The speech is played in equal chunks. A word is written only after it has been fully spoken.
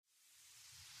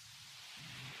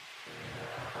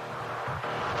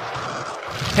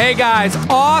Hey guys,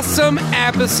 awesome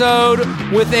episode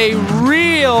with a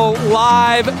real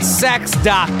live sex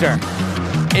doctor.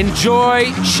 Enjoy,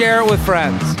 share it with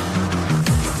friends.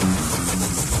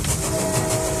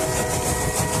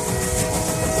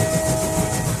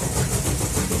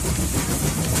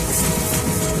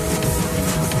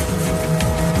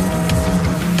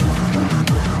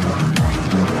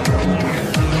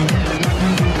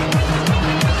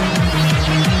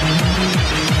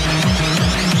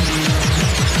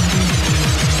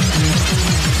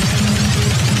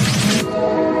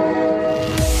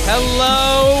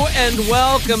 Hello and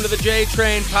welcome to the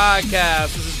J-Train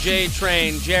Podcast. This is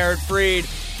J-Train, Jared Freed,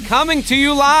 coming to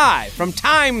you live from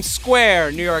Times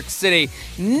Square, New York City.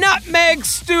 Nutmeg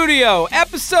Studio,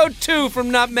 episode 2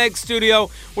 from Nutmeg Studio.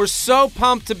 We're so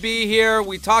pumped to be here.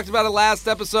 We talked about it last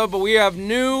episode, but we have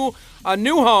a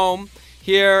new home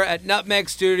here at Nutmeg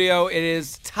Studio. It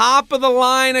is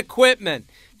top-of-the-line equipment,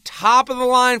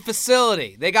 top-of-the-line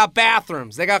facility. They got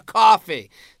bathrooms, they got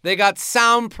coffee. They got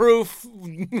soundproof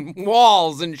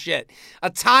walls and shit. A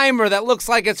timer that looks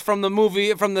like it's from the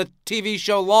TV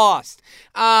show Lost.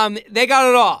 They got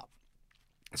it all.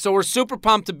 So we're super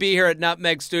pumped to be here at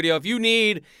Nutmeg Studio. If you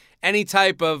need any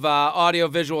type of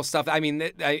audio-visual stuff, I mean,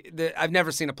 I've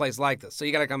never seen a place like this. So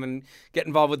you got to come and get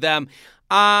involved with them.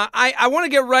 I want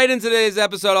to get right into today's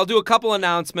episode. I'll do a couple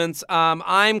announcements.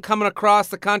 I'm coming across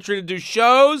the country to do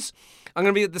shows. I'm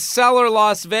going to be at the Cellar,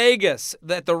 Las Vegas,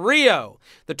 at the Rio,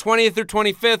 the 20th through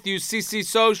 25th. Use CC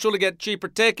Social to get cheaper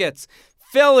tickets.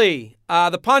 Philly,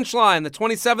 the Punchline, the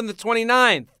 27th to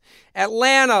 29th.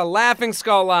 Atlanta, Laughing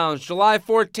Skull Lounge, July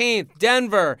 14th.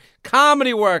 Denver,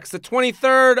 Comedy Works, the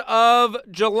 23rd of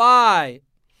July.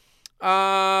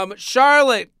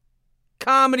 Charlotte,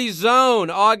 Comedy Zone,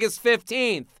 August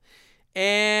 15th.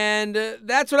 And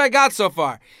that's what I got so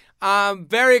far. I'm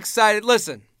very excited.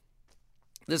 Listen.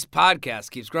 This podcast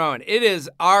keeps growing. It is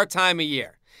our time of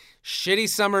year. Shitty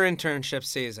summer internship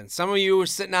season. Some of you are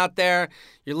sitting out there,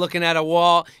 you're looking at a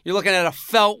wall, you're looking at a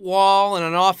felt wall in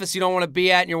an office you don't want to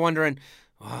be at, and you're wondering,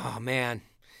 oh man,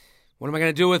 what am I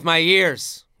going to do with my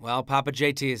years? Well, Papa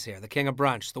JT is here, the king of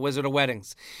brunch, the wizard of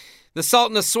weddings, the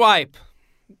sultan of swipe,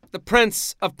 the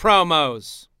prince of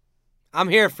promos. I'm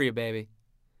here for you, baby.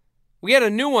 We had a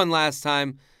new one last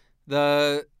time,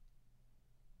 something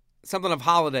of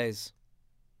holidays.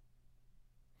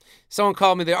 Someone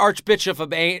called me the Archbishop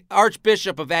of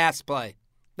Ass Play.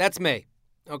 That's me,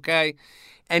 okay?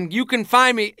 And you can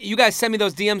find me. You guys send me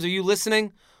those DMs. Are you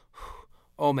listening?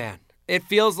 Oh, man. It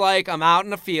feels like I'm out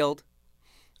in a field.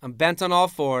 I'm bent on all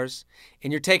fours.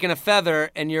 And you're taking a feather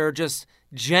and you're just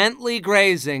gently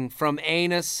grazing from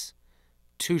anus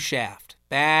to shaft.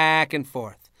 Back and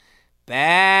forth.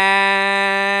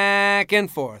 Back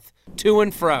and forth. To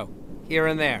and fro. Here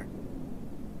and there.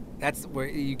 That's where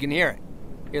you can hear it.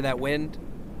 Hear that wind?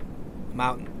 I'm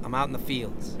out in the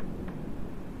fields.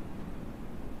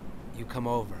 You come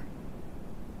over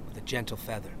with a gentle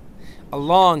feather. A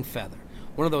long feather.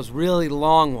 One of those really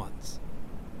long ones.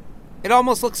 It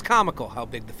almost looks comical how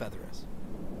big the feather is.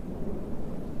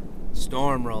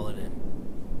 Storm rolling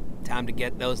in. Time to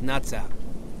get those nuts out.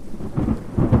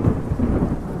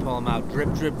 Pull them out.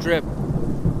 Drip, drip, drip.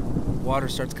 Water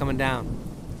starts coming down.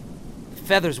 The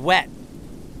feather's wet.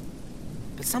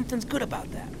 But something's good about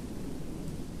that.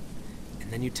 And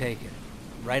then you take it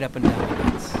right up and down the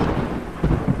nuts.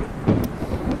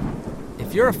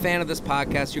 If you're a fan of this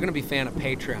podcast, you're going to be a fan of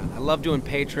Patreon. I love doing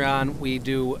Patreon. We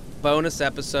do bonus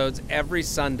episodes every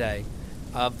Sunday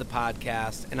of the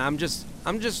podcast, and I'm just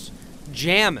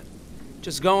jamming,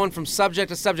 just going from subject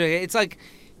to subject. It's like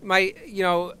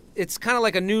it's kind of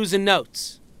like a news and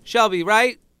notes. Shelby,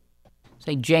 right? It's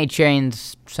like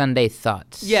J-Train's Sunday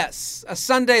Thoughts. Yes, a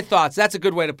Sunday Thoughts. That's a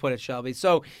good way to put it, Shelby.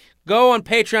 So go on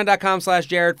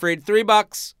patreon.com/JaredFreed.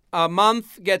 $3 a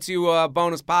month gets you a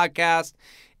bonus podcast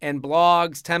and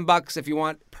blogs. $10 if you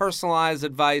want personalized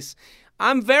advice.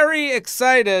 I'm very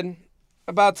excited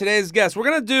about today's guest. We're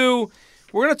gonna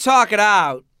talk it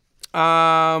out.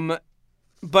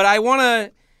 But I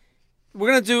want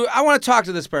to talk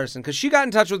to this person because she got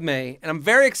in touch with me, and I'm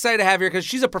very excited to have her because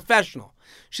she's a professional.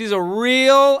 She's a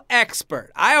real expert.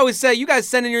 I always say, you guys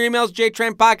send in your emails,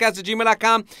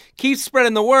 jtrainpodcast@gmail.com. Keep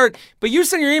spreading the word. But you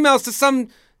send your emails to some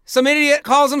idiot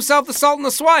calls himself the Sultan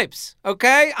of Swipes,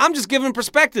 okay? I'm just giving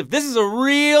perspective. This is a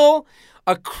real,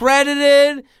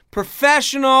 accredited,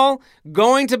 professional,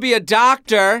 going to be a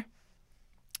doctor,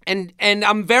 and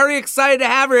I'm very excited to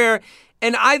have her here.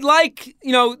 And I'd like,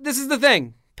 this is the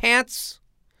thing. Pants,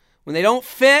 when they don't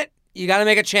fit, you got to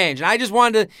make a change. And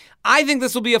I think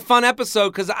this will be a fun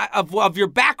episode because of your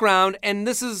background, and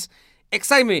this is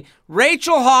exciting me.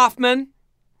 Rachel Hoffman,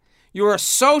 You're a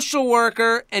social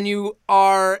worker, and you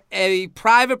are a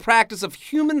private practice of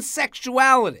human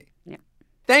sexuality.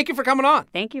 Thank you for coming on.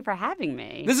 Thank you for having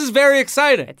me. This is very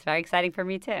exciting. It's very exciting for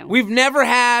me, too. We've never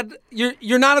had...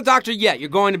 You're not a doctor yet. You're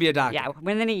going to be a doctor. Yeah,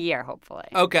 within a year, hopefully.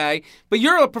 Okay. But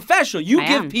you're a professional. You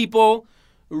give people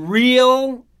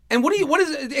real... And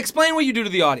explain what you do to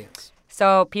the audience.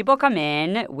 So people come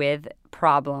in with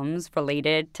problems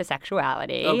related to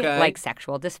sexuality, like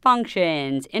sexual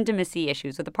dysfunctions, intimacy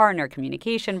issues with a partner,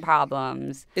 communication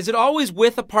problems. Is it always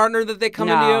with a partner that they come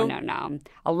into you? No.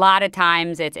 A lot of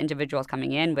times it's individuals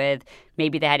coming in with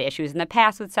maybe they had issues in the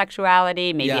past with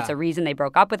sexuality. Maybe it's a reason they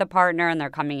broke up with a partner and they're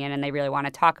coming in and they really want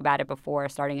to talk about it before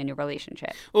starting a new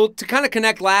relationship. Well, to kind of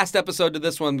connect last episode to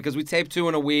this one, because we taped 2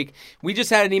 in a week, we just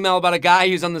had an email about a guy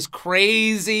who's on this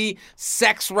crazy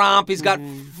sex romp. He's got,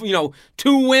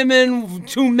 2 women,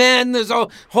 2 men. There's a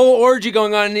whole orgy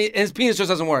going on, and his penis just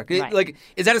doesn't work. Right. Like,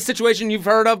 is that a situation you've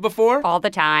heard of before? All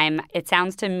the time. It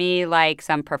sounds to me like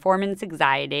some performance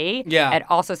anxiety. Yeah. It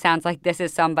also sounds like this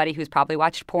is somebody who's probably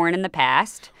watched porn in the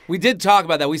past. We did talk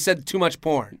about that. We said too much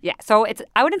porn. Yeah. So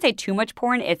I wouldn't say too much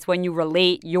porn. It's when you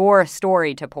relate your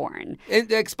story to porn.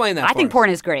 Explain that. I think porn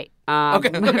is great.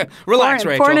 Okay. Relax,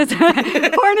 Rachel. Porn is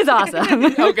awesome.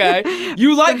 Okay.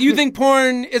 You think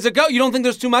porn is a go? You don't think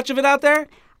there's too much of it out there?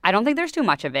 I don't think there's too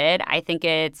much of it. I think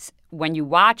it's when you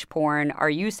watch porn, are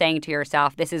you saying to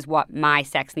yourself, this is what my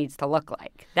sex needs to look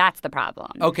like? That's the problem.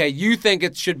 Okay, you think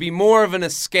it should be more of an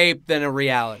escape than a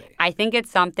reality. I think it's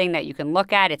something that you can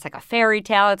look at. It's like a fairy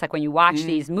tale. It's like when you watch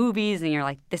these movies and you're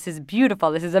like, this is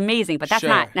beautiful, this is amazing, but that's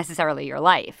not necessarily your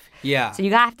life. Yeah. So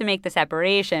you have to make the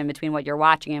separation between what you're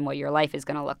watching and what your life is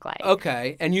going to look like.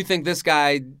 Okay, and you think this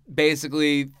guy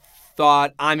basically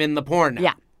thought, I'm in the porn now?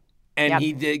 Yeah. And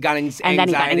he got anxiety. And then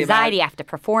he got anxiety. I have to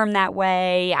perform that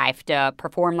way. I have to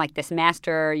perform like this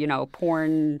master,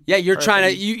 porn. Yeah, you're trying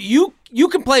to. You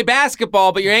can play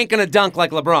basketball, but you ain't gonna dunk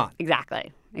like LeBron.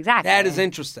 Exactly. That is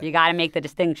interesting. You got to make the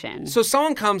distinction. So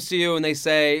someone comes to you and they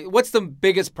say, "What's the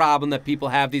biggest problem that people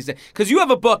have these days?" Because you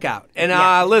have a book out, and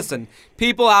listen,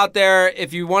 people out there,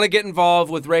 if you want to get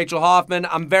involved with Rachel Hoffman,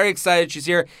 I'm very excited. She's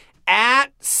here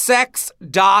at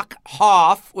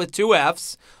SexDocHoff with 2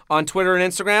 Fs on Twitter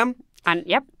and Instagram.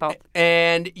 Yep, both.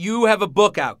 And you have a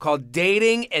book out called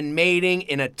Dating and Mating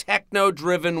in a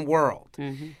Techno-Driven World.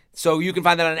 Mm-hmm. So you can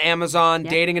find that on Amazon,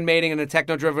 Dating and Mating in a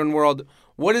Techno-Driven World.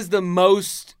 What is the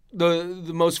most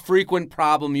frequent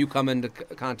problem you come into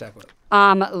contact with?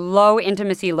 Low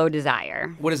intimacy, low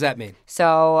desire. What does that mean?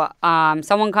 So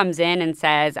someone comes in and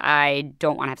says, I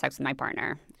don't want to have sex with my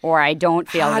partner, or I don't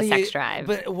feel the sex drive.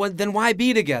 But then why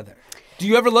be together? Do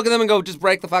you ever look at them and go, just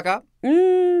break the fuck up?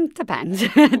 Depends.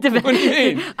 What do you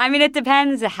mean? I mean, it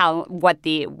depends what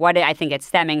I think it's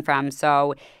stemming from.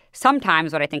 So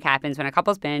sometimes what I think happens when a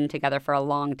couple's been together for a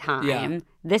long time,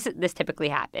 this typically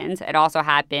happens. It also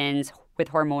happens with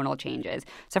hormonal changes.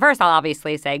 So first, I'll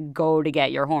obviously say go to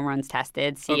get your hormones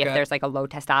tested, see if there's like a low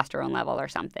testosterone level or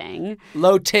something.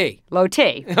 Low T. Low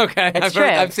T. Okay,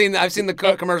 I've seen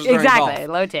the commercials during exactly golf.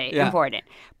 Low T. Yeah. Important.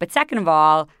 But second of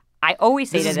all, I always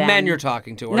say to them... This is men you're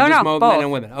talking to, or no, just both. Men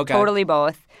and women? Okay. Totally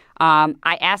both.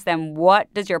 I ask them,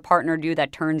 what does your partner do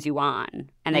that turns you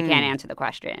on? And they can't answer the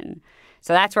question.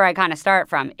 So that's where I kind of start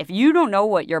from. If you don't know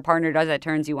what your partner does that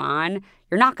turns you on,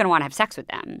 you're not going to want to have sex with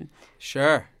them.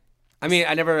 Sure. I mean,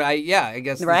 I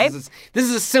guess right? This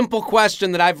is a simple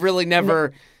question that I've really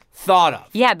never thought of.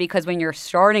 Yeah, because when you're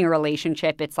starting a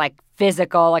relationship, it's like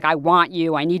physical, like I want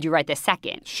you, I need you right this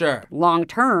second. Sure. Long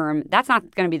term, that's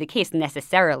not going to be the case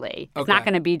necessarily. It's not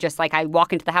going to be just like I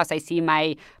walk into the house, I see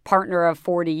my partner of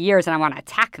 40 years and I want to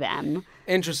attack them.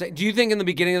 Interesting. Do you think in the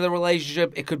beginning of the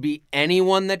relationship it could be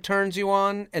anyone that turns you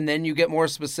on and then you get more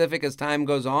specific as time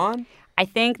goes on? I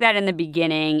think that in the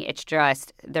beginning, it's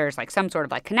just there's like some sort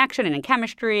of like connection and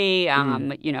chemistry.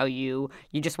 You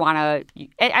just want to.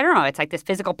 I don't know. It's like this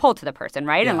physical pull to the person,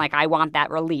 right? Yeah. And like I want that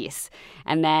release.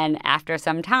 And then after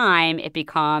some time, it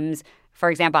becomes. For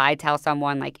example, I tell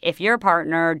someone like, if your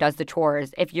partner does the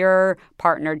chores, if your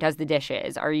partner does the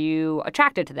dishes, are you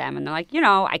attracted to them? And they're like,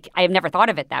 I have never thought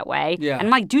of it that way. Yeah. And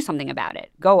I'm like, do something about it.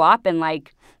 Go up and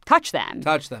like touch them.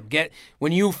 Touch them.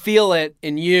 When you feel it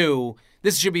in you.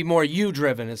 This should be more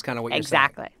you-driven is kind of what you're saying.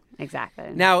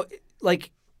 Exactly. Now,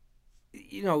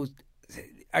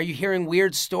 are you hearing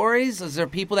weird stories? Is there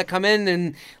people that come in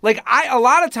and, a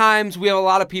lot of times we have a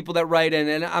lot of people that write in,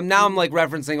 and I'm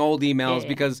referencing old emails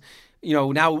because,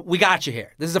 now we got you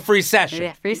here. This is a free session.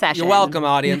 Yeah, free session. You're welcome,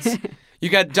 audience. You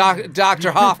got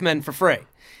Dr. Hoffman for free.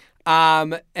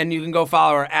 And you can go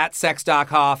follow her at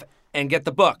SexDocHoff and get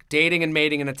the book, Dating and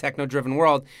Mating in a Techno-Driven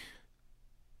World.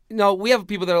 we have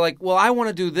people that are like, well, I want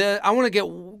to do this. I want to get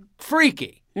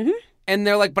freaky. Mm-hmm. And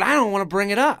they're like, but I don't want to bring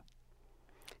it up.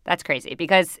 That's crazy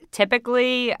because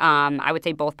typically I would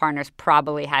say both partners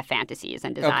probably have fantasies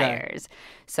and desires. Okay.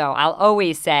 So I'll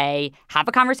always say, have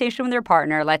a conversation with your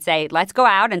partner. Let's say, let's go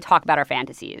out and talk about our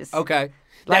fantasies. Okay.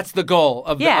 That's the goal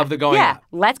of the going out.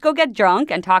 Let's go get drunk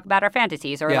and talk about our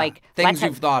fantasies. Or things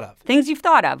you've thought of. Things you've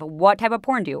thought of. What type of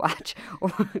porn do you watch?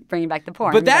 Bringing back the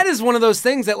porn. But that is one of those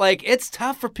things that it's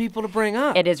tough for people to bring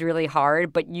up. It is really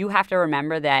hard, but you have to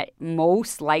remember that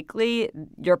most likely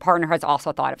your partner has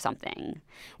also thought of something.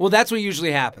 Well, that's what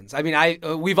usually happens. I mean,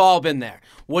 we've all been there.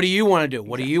 What do you want to do?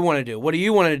 What do you want to do? What do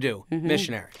you want to do? Mm-hmm.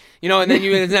 Missionary. And then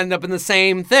you end up in the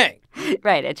same thing.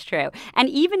 Right, it's true. And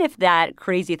even if that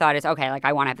crazy thought is, okay,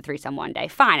 I want to have a threesome one day,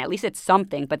 fine, at least it's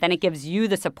something. But then it gives you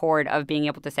the support of being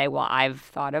able to say, well, I've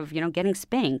thought of, getting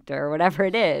spanked or whatever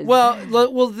it is. Well,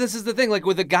 this is the thing.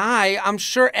 With a guy, I'm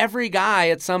sure every guy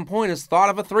at some point has thought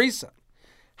of a threesome.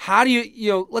 How do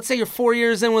you let's say you're 4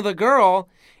 years in with a girl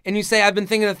and you say, I've been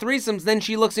thinking of threesomes. Then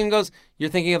she looks and goes, you're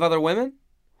thinking of other women?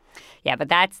 Yeah, but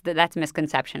that's a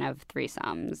misconception of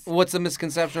threesomes. What's the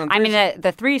misconception on threesomes? I mean,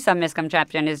 the threesome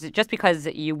misconception is just because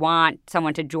you want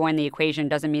someone to join the equation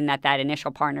doesn't mean that initial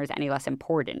partner is any less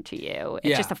important to you.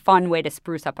 It's just a fun way to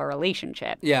spruce up a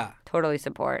relationship. Yeah. Totally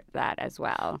support that as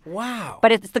well. Wow.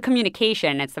 But it's the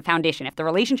communication. It's the foundation. If the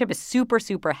relationship is super,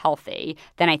 super healthy,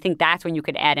 then I think that's when you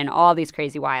could add in all these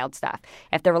crazy, wild stuff.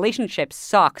 If the relationship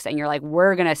sucks and you're like,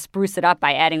 we're going to spruce it up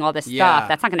by adding all this stuff,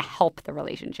 that's not going to help the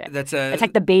relationship. It's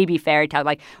like the baby fairy tale.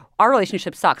 Our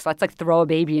relationship sucks. Let's throw a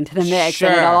baby into the mix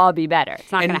and it'll all be better.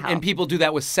 It's not going to help. And people do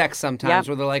that with sex sometimes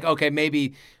where they're like, okay,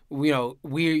 maybe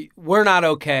we're not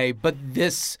okay, but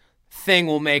this thing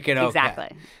will make it okay.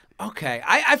 Exactly. Okay.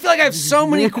 I feel like I have so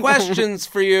many questions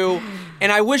for you,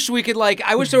 and I wish we could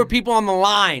I wish there were people on the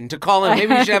line to call in.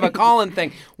 Maybe we should have a call-in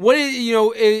thing. What is,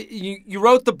 you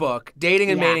wrote the book, Dating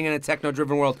and Mating in a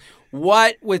Techno-Driven World.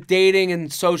 What with dating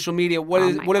and social media,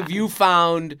 what have you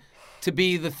found to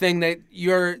be the thing that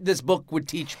this book would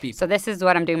teach people? So this is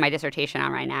what I'm doing my dissertation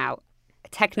on right now.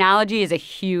 Technology is a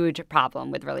huge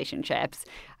problem with relationships.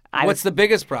 What's the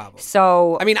biggest problem?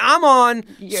 So, I mean, I'm on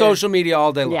social media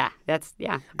all day long.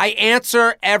 Yeah, I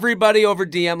answer everybody over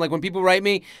DM. When people write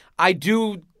me, I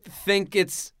do think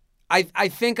I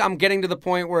think I'm getting to the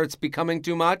point where it's becoming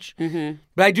too much. Mm-hmm.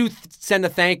 But I do send a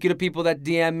thank you to people that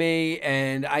DM me,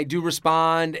 and I do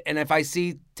respond. And if I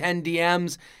see 10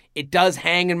 DMs, it does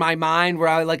hang in my mind where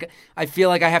I feel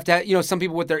like I have to, some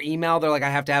people with their email, they're like, I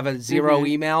have to have a 0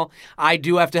 email. I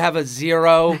do have to have a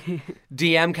 0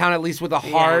 DM count, at least with a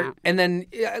heart. Yeah. And then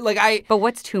But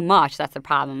what's too much? That's the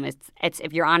problem. It's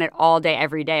if you're on it all day,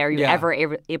 every day, are you ever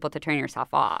able to turn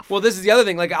yourself off? Well, this is the other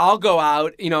thing. I'll go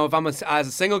out, if I'm as a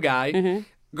single guy,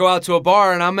 go out to a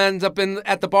bar and I'm end up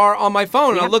at the bar on my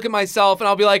phone. And I'll look at myself and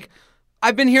I'll be like,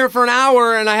 I've been here for an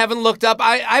hour and I haven't looked up.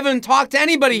 I haven't talked to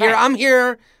anybody here. I'm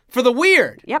here for the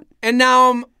weird. Yep. And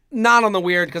now I'm not on the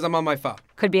weird because I'm on my phone.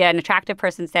 Could be an attractive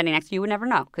person standing next to you. You would never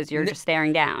know because you're just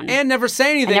staring down. And never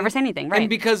say anything. Right. And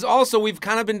because also we've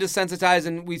kind of been desensitized,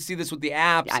 and we see this with the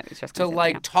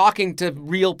apps, talking to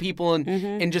real people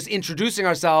and just introducing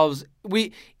ourselves.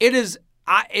 It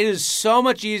is so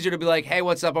much easier to be like, hey,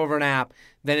 what's up over an app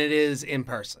than it is in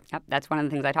person. Yep, that's one of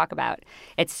the things I talk about.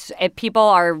 People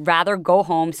are rather go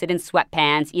home, sit in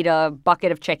sweatpants, eat a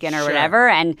bucket of chicken or whatever,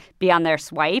 and be on their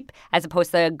swipe, as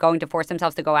opposed to going to force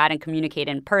themselves to go out and communicate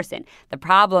in person. The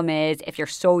problem is if you're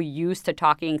so used to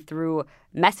talking through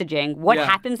messaging, what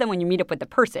happens then when you meet up with the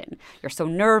person? You're so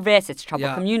nervous, it's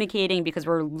trouble communicating because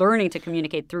we're learning to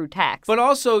communicate through text. But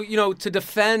also, to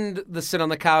defend the sit on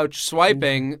the couch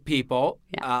swiping people,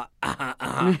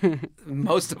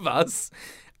 most of us,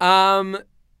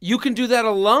 you can do that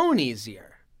alone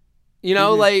easier. It's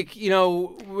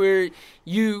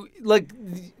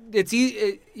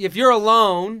easy if you're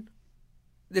alone.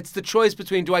 It's the choice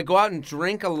between, do I go out and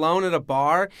drink alone at a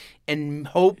bar and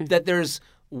hope that there's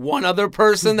one other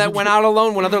person that went out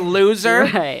alone, one other loser?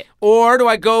 Right. Or do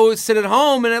I go sit at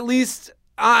home and at least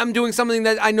I'm doing something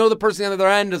that I know the person on the other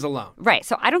end is alone? Right.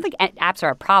 So I don't think apps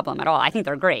are a problem at all. I think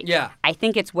they're great. Yeah. I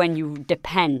think it's when you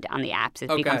depend on the apps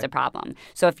it becomes a problem.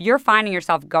 So if you're finding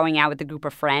yourself going out with a group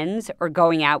of friends or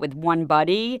going out with one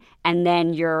buddy and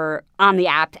then you're on the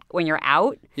app when you're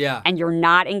out and you're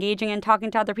not engaging in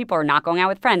talking to other people or not going out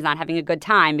with friends, not having a good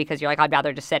time because you're like, I'd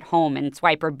rather just sit home and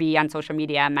swipe or be on social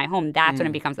media at my home, that's when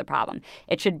it becomes the problem.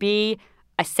 It should be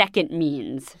a second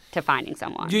means to finding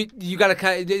someone. You got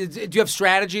to. Do you have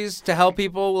strategies to help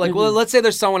people? Like, well, let's say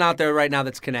there's someone out there right now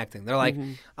that's connecting. They're like,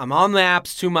 I'm on the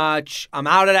apps too much. I'm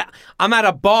at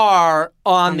a bar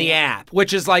on the app,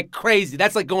 which is like crazy.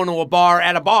 That's like going to a bar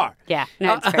at a bar. Yeah,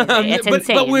 no, it's crazy. It's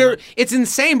insane. But it's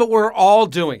insane. But we're all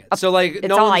doing it. So like,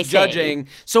 no one's judging.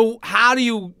 So how do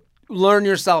you learn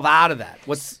yourself out of that?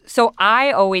 So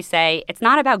I always say it's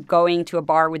not about going to a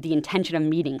bar with the intention of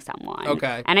meeting someone.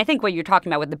 Okay. And I think what you're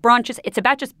talking about with the brunch it's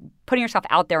about just putting yourself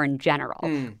out there in general.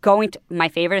 Going to my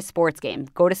favorite is sports game.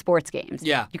 Go to sports games.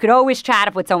 Yeah. You could always chat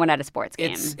up with someone at a sports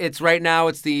game. It's right now.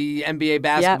 It's the NBA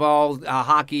basketball,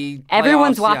 hockey.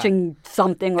 Everyone's playoffs, watching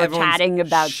something or chatting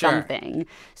about something.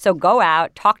 So go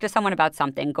out, talk to someone about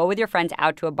something. Go with your friends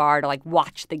out to a bar to like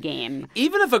watch the game.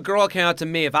 Even if a girl came out to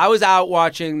me, if I was out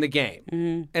watching the game,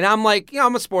 and I'm like,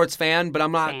 I'm a sports fan, but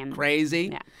I'm not crazy.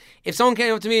 Yeah. If a girl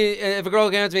came up to me and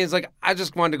it's like, I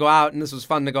just wanted to go out and this was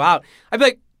fun to go out, I'd be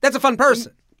like, that's a fun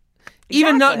person. Exactly.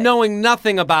 Even not knowing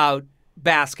nothing about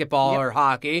basketball or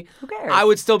hockey, who cares? I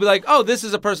would still be like, oh, this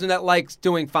is a person that likes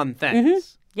doing fun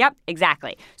things. Yep,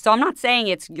 exactly. So I'm not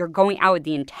saying you're going out with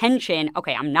the intention,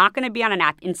 okay, I'm not going to be on an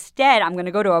app. Instead, I'm going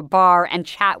to go to a bar and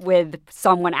chat with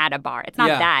someone at a bar. It's not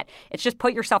that. It's just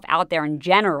put yourself out there in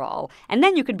general, and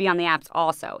then you could be on the apps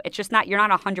also. It's just you're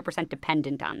not 100%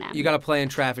 dependent on them. You got to play in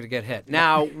traffic to get hit.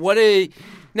 Now,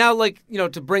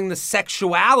 to bring the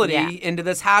sexuality into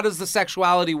this, how does the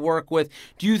sexuality work with,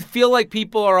 do you feel like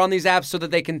people are on these apps so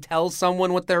that they can tell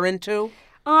someone what they're into?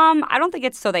 I don't think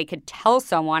it's so they could tell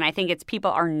someone. I think it's people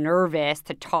are nervous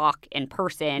to talk in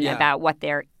person about what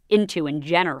they're into in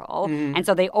general. And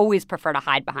so they always prefer to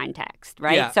hide behind text,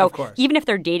 right? Yeah, so of course. Even if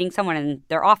they're dating someone and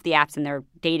they're off the apps and they're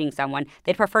dating someone,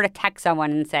 they'd prefer to text someone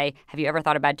and say, have you ever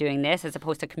thought about doing this, as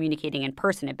opposed to communicating in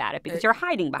person about it, because you're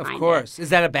hiding behind it. Of course.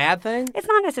 Is that a bad thing? It's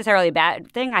not necessarily a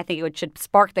bad thing. I think it should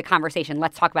spark the conversation.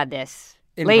 Let's talk about this.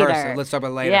 In later. person. Let's talk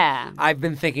about it later. Yeah. I've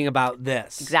been thinking about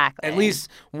this. Exactly. At least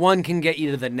one can get you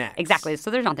to the next. Exactly.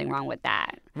 So there's nothing wrong with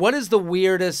that. What is the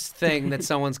weirdest thing that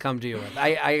someone's come to you with?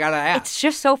 I gotta ask. It's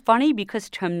just so funny because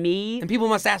to me... And people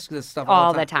must ask this stuff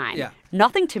all the time. Yeah.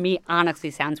 Nothing to me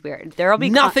honestly sounds weird. There'll be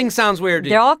Nothing sounds weird to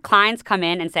you. There'll all clients come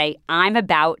in and say, I'm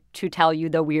about to tell you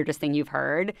the weirdest thing you've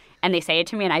heard. And they say it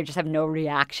to me and I just have no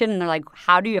reaction. And they're like,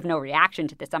 how do you have no reaction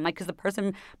to this? I'm like, because the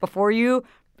person before you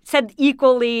said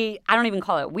equally, I don't even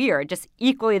call it weird, just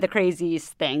equally the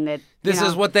craziest thing that This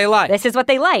is what they like. This is what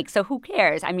they like. So who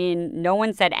cares? I mean, no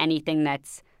one said anything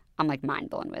that's I'm like mind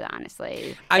blown with,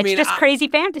 honestly. It's just crazy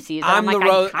fantasies. I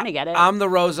kind of get it. I'm the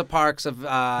Rosa Parks of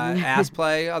ass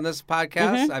play on this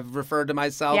podcast. I've referred to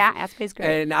myself. Yeah, ass play's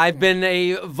great. And I've been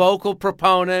a vocal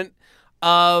proponent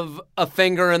of a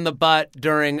finger in the butt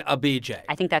during a BJ.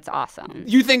 I think that's awesome.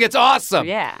 You think it's awesome?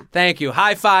 Yeah. Thank you.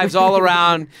 High fives all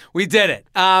around. We did it.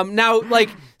 Now,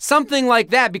 like, something like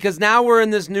that, because now we're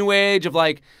in this new age of,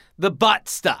 like, the butt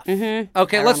stuff. Okay,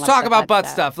 Everyone let's loves talk the about butt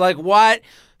butt stuff. Like, what,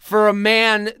 for a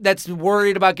man that's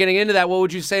worried about getting into that, what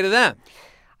would you say to them?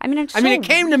 I mean, it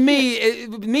came to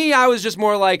me, I was just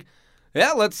more like,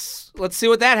 yeah, let's see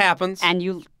what that happens. And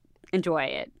you enjoy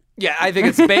it. Yeah, I think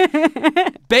it's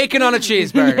bacon on a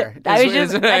cheeseburger. That's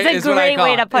a great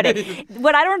way to put it.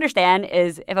 What I don't understand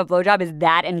is if a blowjob is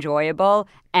that enjoyable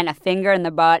and a finger in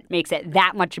the butt makes it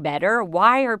that much better,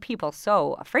 why are people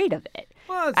so afraid of it?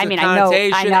 Well, it's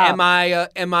connotation. I know.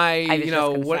 Am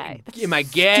I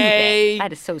gay? Stupid.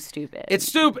 That is so stupid. It's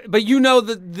stupid. But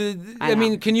I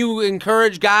mean, can you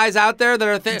encourage guys out there that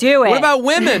are do it? What about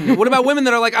women? What about women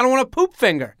that are like, I don't want a poop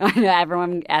finger? I know,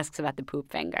 everyone asks about the poop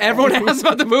finger. Everyone asks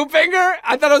about the poop finger?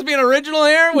 I thought I was being original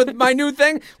here with my new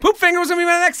thing. Poop finger was going to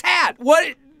be my next hat.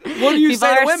 What do you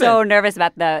say to women? People are so nervous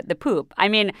about the poop. I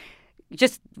mean,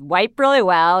 just wipe really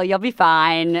well. You'll be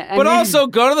fine. But also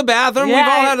go to the bathroom. Yeah,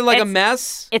 we've all had a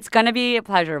mess. It's going to be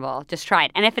pleasurable. Just try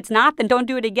it. And if it's not, then don't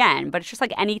do it again. But it's just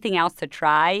like anything else to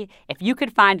try. If you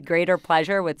could find greater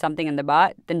pleasure with something in the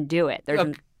butt, then do it.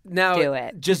 Now, do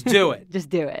it. Just do it. Just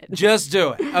do it. Just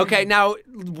do it. Okay, now,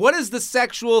 what is the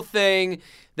sexual thing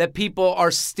that people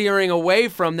are steering away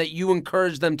from that you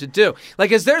encourage them to do?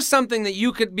 Like, is there something that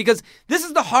you could, because this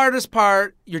is the hardest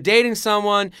part. You're dating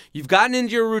someone, you've gotten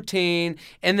into your routine,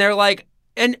 and they're like,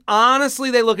 and honestly,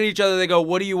 they look at each other, they go,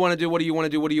 what do you want to do? What do you want to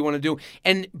do? What do you want to do?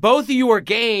 And both of you are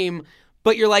game,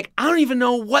 but you're like, I don't even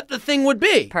know what the thing would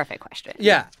be. Perfect question.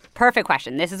 Yeah. Perfect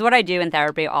question. This is what I do in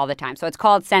therapy all the time. So it's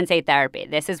called sensei therapy.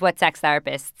 This is what sex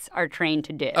therapists are trained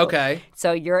to do. Okay.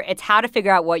 So it's how to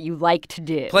figure out what you like to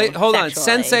do. Hold on.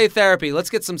 Sensei therapy. Let's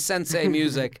get some sensei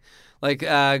music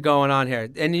going on here.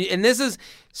 And this is,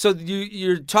 so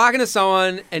you're talking to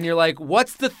someone and you're like,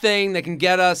 what's the thing that can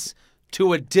get us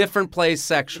to a different place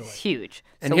sexually. It's huge.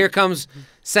 And here comes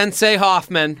Sensei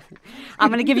Hoffman. I'm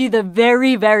going to give you the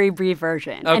very, very brief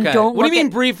version. Okay. And don't what do you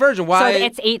mean brief version? Why? So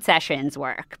it's 8 sessions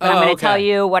work. But I'm going to tell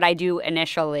you what I do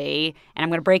initially, and I'm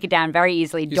going to break it down very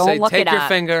easily. You don't say, look it up. take your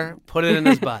finger, put it in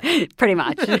his butt. Pretty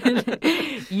much.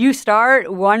 You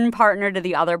start one partner to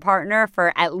the other partner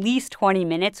for at least 20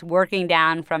 minutes, working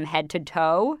down from head to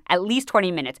toe. At least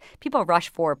 20 minutes. People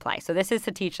rush foreplay, so this is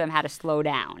to teach them how to slow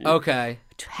down. Okay.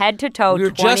 Head to toe, 20 We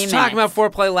were minutes. just talking about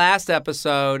foreplay last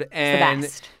episode, and the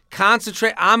best.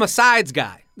 concentrate. I'm a sides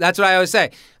guy. That's what I always say.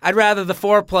 I'd rather the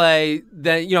foreplay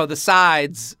than the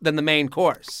sides than the main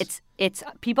course. It's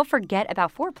people forget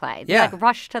about foreplay. They Yeah.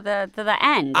 rush to the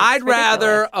end. It's I'd rather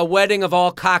ridiculous. a wedding of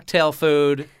all cocktail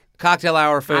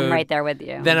hour food. I'm right there with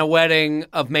you. Than a wedding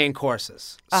of main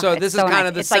courses. So it's this is so kind nice.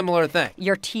 of the It's like similar thing.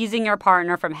 You're teasing your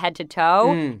partner from head to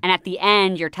toe, and at the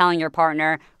end, you're telling your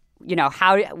partner,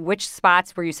 which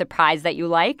spots were you surprised that you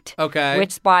liked? Okay.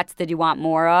 Which spots did you want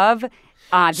more of?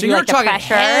 So you're talking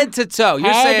head to toe.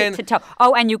 You're saying head to toe.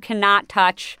 Oh, and you cannot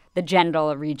touch the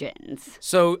genital regions.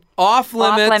 so off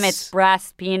limits. Off limits,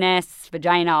 breast, penis,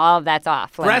 vagina, all of that's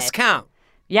off limits. Breast count.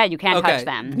 Yeah, you can't Okay. touch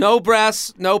them. No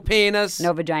breasts, no penis,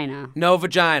 No vagina. no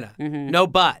vagina, no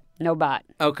butt. No butt.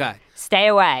 Okay. Stay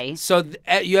away. So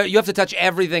you have to touch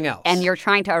everything else. And you're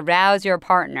trying to arouse your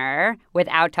partner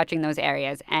without touching those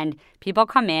areas. And people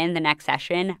come in the next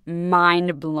session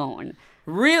mind blown.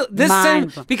 Real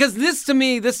because this to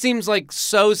me seems like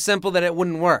so simple that it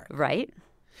wouldn't work. Right?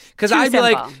 Because Too I'd be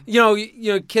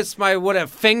simple. like, kiss my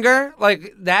finger,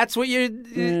 like that's what you.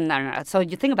 No. So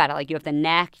you think about it, like you have the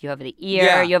neck, you have the ear,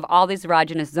 Yeah. you have all these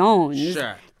erogenous zones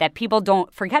Sure. that people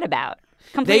don't forget about.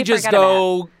 Completely They just forget about.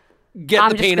 go get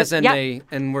the just penis go- in yep. me,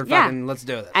 and we're Yeah. fucking let's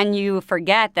do this. And you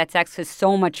forget that sex is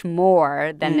so much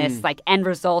more than this like end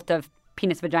result of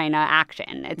penis vagina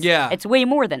action. It's way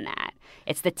more than that.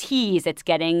 It's the tease. It's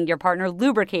getting your partner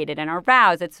lubricated and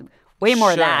aroused. It's way more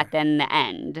of Sure. that than the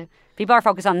end. People are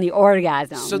focused on the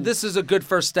orgasm. So this is a good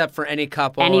first step for any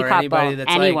couple Any or couple, anybody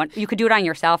that's anyone. like. You could do it on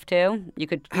yourself too. You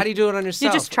could. How do you do it on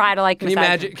yourself? You just try to Can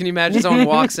you imagine someone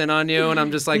walks in on you and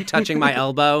I'm just like touching my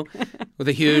elbow with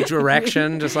a huge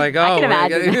erection, just like I can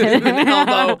imagine got an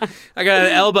elbow. I got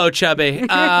an elbow chubby.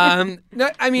 No,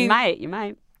 I mean, You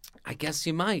might. I guess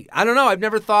you might. I don't know. I've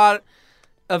never thought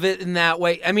of it in that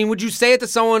way. I mean, would you say it to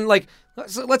someone like,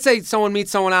 let's say someone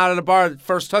meets someone out at a bar,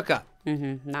 first hookup?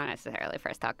 Not necessarily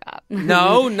first hookup.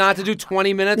 No, not to do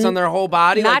 20 minutes on their whole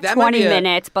body. Not like, that might 20 be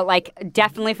minutes, but like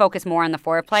definitely focus more on the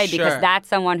foreplay because Sure. that's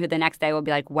someone who the next day will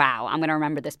be like, wow, I'm going to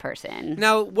remember this person.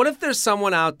 Now, what if there's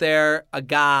someone out there, a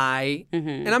guy,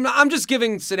 and I'm just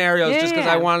giving scenarios just because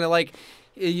I want to like.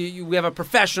 We have a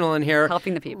professional in here.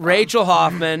 Helping the people. Rachel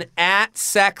Hoffman at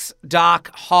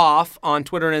SexDocHoff on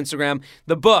Twitter and Instagram.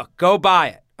 The book, go buy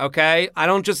it, okay? I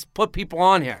don't just put people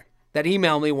on here that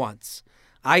email me once.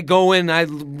 I go in and I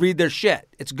read their shit.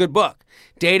 It's a good book.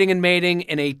 Dating and Mating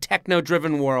in a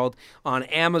Techno-Driven World on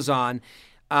Amazon.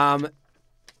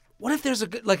 What if there's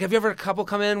have you ever had a couple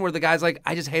come in where the guy's like,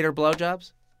 I just hate her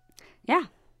blowjobs? Yeah.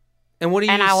 And what do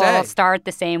you And say? I will start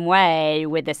the same way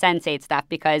with the Sensate stuff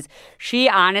because she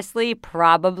honestly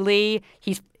probably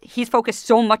he's focused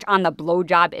so much on the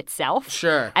blowjob itself.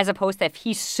 Sure. As opposed to if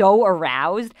he's so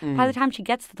aroused, by the time she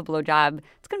gets to the blowjob,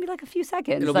 it's gonna be like a few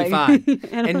seconds. It'll be fine.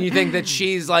 And you think that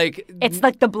she's like... It's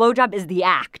like the blowjob is the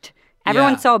act.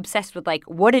 Everyone's Yeah. so obsessed with like,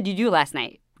 what did you do last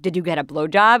night? Did you get a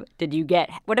blowjob?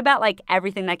 What about like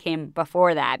everything that came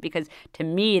before that? Because to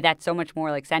me, that's so much more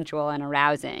like sensual and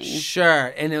arousing.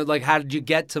 Sure. And how did you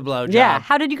get to blowjob? Yeah.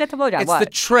 How did you get to blowjob? It's What? the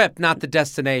trip, not the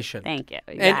destination. Thank you.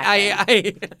 And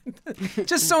Exactly. I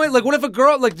just so like, what if a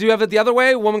girl, like, do you have it the other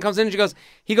way? A woman comes in and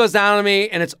he goes down on me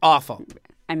and it's awful.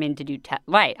 I mean, did you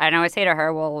right? And I always say to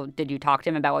her, well, did you talk to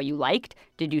him about what you liked?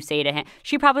 Did you say to him?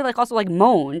 She probably also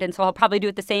moaned, and so I'll probably do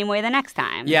it the same way the next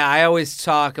time. Yeah, I always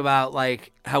talk about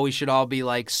like how we should all be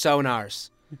like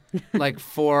sonars. Like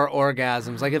for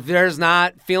orgasms. Like if there's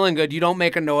not feeling good, you don't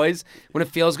make a noise. When it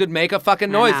feels good, make a fucking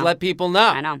noise. know. Let people know.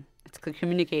 I know. It's good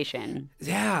communication.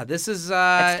 Yeah, this is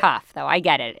It's tough, though. I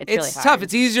get it. It's really hard. tough.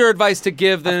 It's easier advice to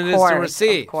give than it is to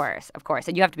receive. Of course.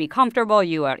 And you have to be comfortable.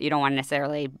 You don't want to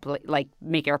necessarily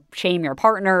shame your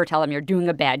partner or tell them you're doing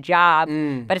a bad job.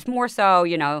 But it's more so,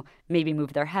 maybe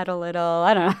move their head a little.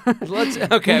 I don't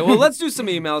know. Let's do some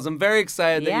emails. I'm very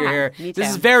excited that you're here. Me This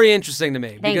too. is very interesting to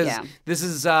me Thank because you.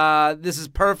 this is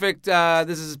perfect.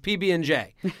 This is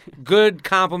PB&J. Good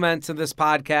compliment to this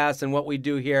podcast and what we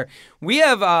do here. We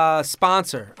have a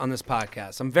sponsor on this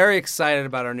podcast. I'm very excited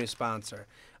about our new sponsor.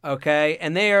 Okay,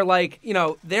 and they are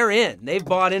they're in. They've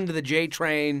bought into the J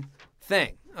Train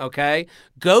thing. okay?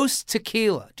 Ghost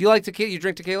tequila. Do you like tequila? You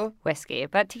drink tequila? Whiskey,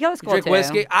 but tequila's cool Drink too.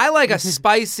 whiskey? I like a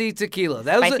spicy tequila.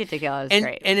 Spicy tequila is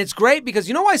great. And it's great because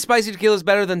you know why spicy tequila is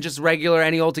better than just regular,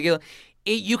 any old tequila?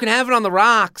 You can have it on the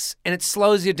rocks, and it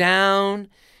slows you down.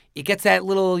 You get that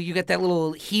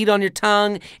little heat on your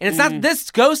tongue. And it's not,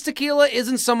 this Ghost tequila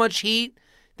isn't so much heat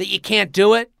that you can't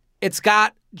do it. It's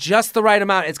got just the right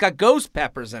amount. It's got ghost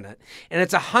peppers in it. And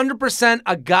it's 100%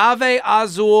 agave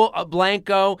azul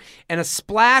blanco and a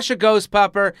splash of ghost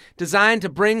pepper designed to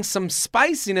bring some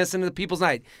spiciness into the people's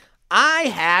night. I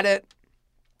had it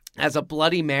as a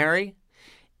Bloody Mary.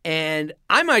 And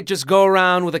I might just go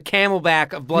around with a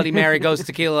Camelback of Bloody Mary Ghost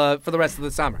tequila for the rest of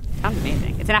the summer. Sounds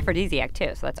amazing. It's an aphrodisiac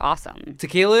too, so that's awesome.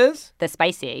 Tequila is? The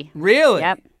spicy. Really?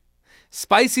 Yep.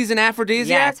 Spicy's an aphrodisiac?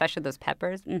 Yeah, especially those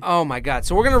peppers. Oh, my God.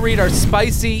 So we're going to read our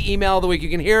spicy email of the week. You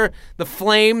can hear the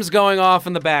flames going off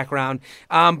in the background.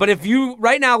 But if you,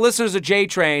 right now, listeners of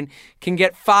J-Train can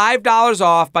get $5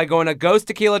 off by going to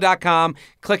ghosttequila.com,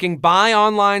 clicking buy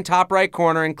online top right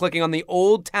corner, and clicking on the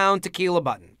Old Town Tequila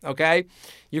button, okay?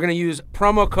 You're going to use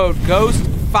promo code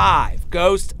GHOST5,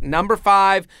 GHOST number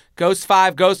 5,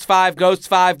 GHOST5, GHOST5,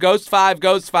 GHOST5, GHOST5,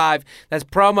 GHOST5. That's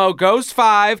promo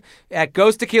GHOST5 at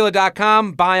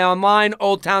ghosttequila.com. Buy online,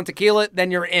 Old Town Tequila,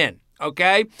 then you're in,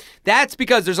 okay? That's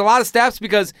because there's a lot of steps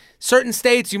because certain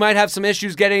states you might have some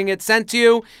issues getting it sent to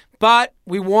you, but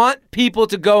we want people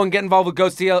to go and get involved with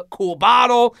Ghost Tequila. Cool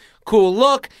bottle, cool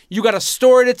look. You got a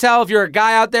story to tell if you're a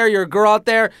guy out there, you're a girl out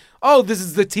there. Oh, this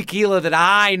is the tequila that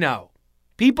I know.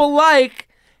 People like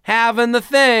having the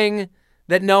thing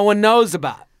that no one knows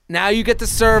about. Now you get to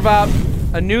serve up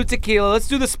a new tequila. Let's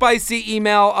do the spicy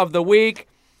email of the week.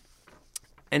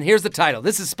 And here's the title.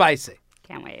 This is spicy.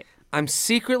 Can't wait. I'm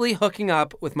secretly hooking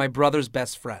up with my brother's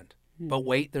best friend. But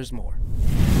wait, there's more.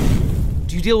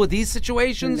 Do you deal with these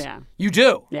situations? Yeah. You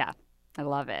do? Yeah. I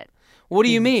love it. What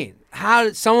do you mean?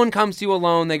 How someone comes to you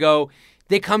alone,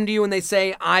 they come to you and they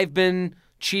say, I've been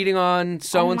cheating on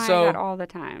so-and-so. Oh my God, all the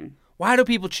time. Why do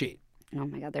people cheat? Oh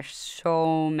my God, there's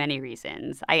so many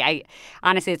reasons. I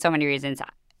honestly, it's so many reasons.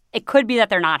 It could be that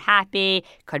they're not happy.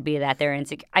 Could be that they're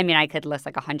insecure. I mean, I could list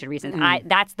like 100 reasons.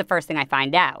 That's the first thing I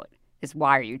find out is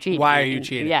why are you cheating? Why are you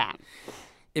cheating? Yeah.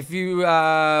 If you,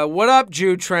 what up,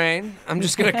 Jew Train? I'm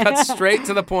just going to cut straight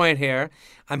to the point here.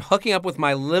 I'm hooking up with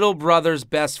my little brother's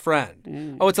best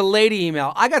friend. Oh, it's a lady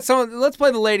email. I got someone, let's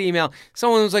play the lady email.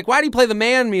 Someone was like, why do you play the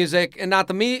man music and not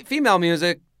the female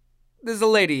music? This is a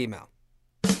lady email.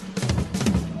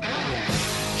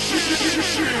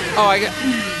 Oh,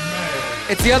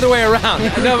 it's the other way around.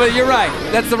 No, but you're right.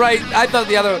 That's the right. I thought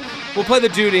the other. We'll play the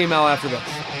dude email after this.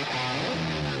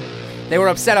 They were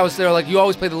upset. They were like, you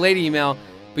always play the lady email,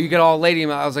 but you get all lady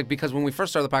email. I was like, because when we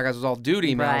first started the podcast, it was all dude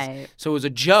emails. Right. So it was a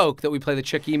joke that we play the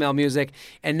chick email music,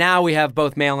 and now we have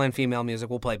both male and female music.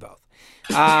 We'll play both.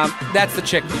 That's the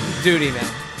chick dude email.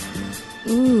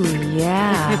 Ooh,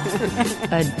 yeah.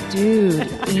 A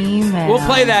dude email. We'll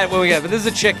play that when we get it, but this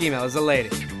is a chick email. This is a lady.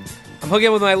 I'm hooking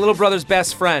up with my little brother's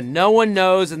best friend. No one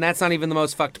knows, and that's not even the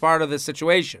most fucked part of this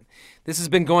situation. This has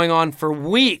been going on for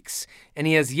weeks, and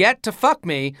he has yet to fuck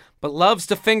me, but loves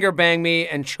to finger bang me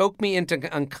and choke me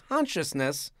into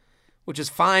unconsciousness, which is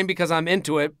fine because I'm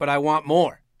into it, but I want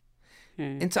more.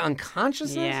 Into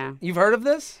unconsciousness? Yeah. You've heard of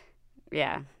this?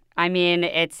 Yeah. I mean,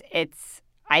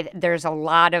 there's a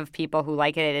lot of people who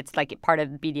like it. It's like part of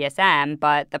BDSM,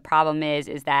 but the problem is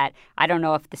that I don't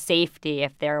know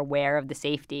if they're aware of the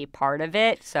safety part of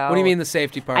it. So What do you mean the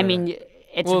safety part? I mean,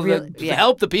 it's well, really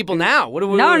help the people now. What do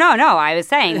we? No. I was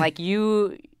saying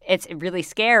it's really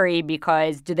scary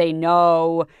because do they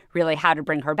know really how to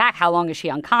bring her back? How long is she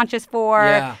unconscious for?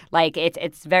 Yeah. Like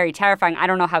it's very terrifying. I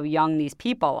don't know how young these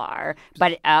people are,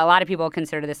 but a lot of people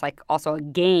consider this like also a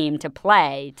game to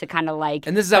play to kind of like.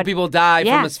 And this is how people die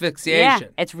from asphyxiation.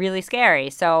 Yeah, it's really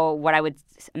scary. So what I would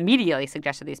immediately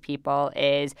suggest to these people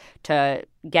is to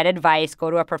get advice, go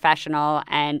to a professional,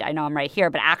 and I know I'm right here,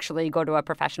 but actually go to a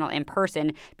professional in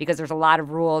person because there's a lot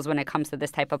of rules when it comes to this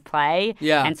type of play.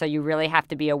 Yeah. And so you really have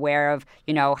to be aware of,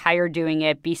 how you're doing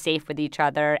it, be safe with each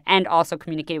other, and also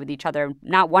communicate with each other.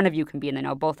 Not one of you can be in the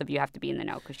know. Both of you have to be in the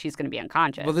know because she's going to be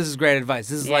unconscious. Well, this is great advice.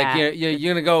 This is like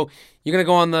you're gonna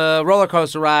go on the roller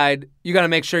coaster ride. You got to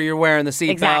make sure you're wearing the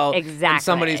seatbelt. Exactly. And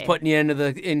somebody's putting you into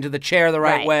the chair the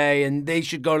right way, and they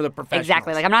should go to the professionals.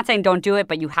 Exactly. Like I'm not saying don't do it,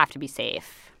 but you have to be safe.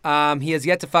 He has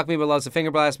yet to fuck me but loves to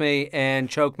finger blast me and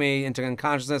choke me into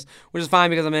unconsciousness, which is fine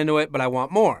because I'm into it, but I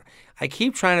want more. I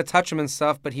keep trying to touch him and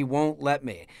stuff, but he won't let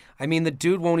me. I mean, the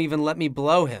dude won't even let me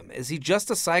blow him. Is he just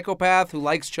a psychopath who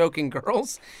likes choking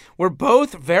girls? We're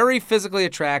both very physically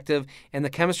attractive, and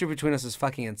the chemistry between us is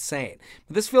fucking insane.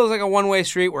 But this feels like a one-way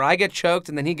street where I get choked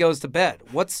and then he goes to bed.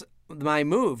 What's my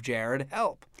move, Jared?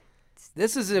 Help.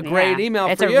 This is a great email for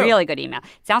you. It's a really good email.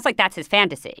 It sounds like that's his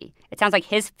fantasy. It sounds like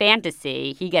his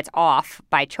fantasy, he gets off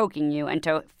by choking you,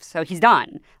 so he's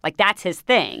done. Like, that's his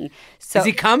thing. So, is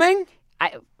he coming?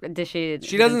 She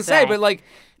doesn't say, but like,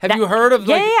 have you heard of?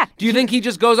 Like, yeah. Do you think he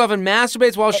just goes off and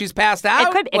masturbates while she's passed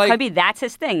out? It could be that's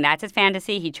his thing. That's his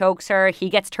fantasy. He chokes her. He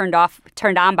gets turned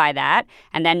on by that,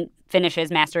 and then finishes,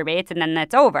 masturbates, and then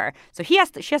that's over. So she has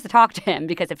to talk to him,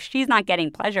 because if she's not getting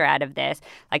pleasure out of this,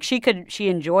 like she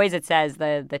enjoys, it says,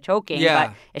 the choking. Yeah.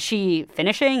 But is she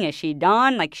finishing? Is she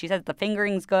done? Like, she says the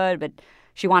fingering's good, but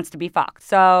she wants to be fucked.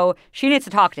 So she needs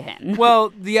to talk to him.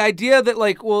 Well, the idea that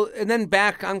and then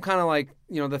back, I'm kind of like,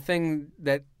 the thing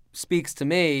that speaks to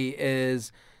me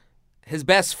is his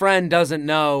best friend doesn't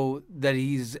know that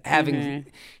he's having,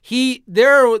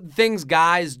 there are things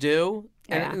guys do,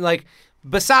 and like,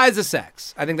 besides the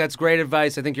sex, I think that's great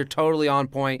advice. I think you're totally on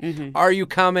point. Are you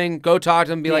coming? Go talk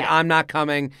to him. Be like, I'm not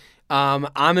coming.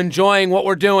 I'm enjoying what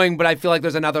we're doing, but I feel like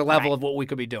there's another level of what we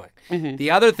could be doing.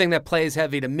 The other thing that plays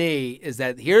heavy to me is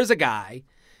that here's a guy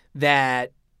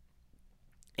that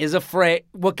is afraid.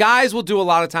 What guys will do a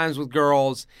lot of times with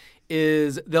girls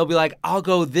is they'll be like, I'll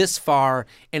go this far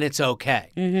and it's okay.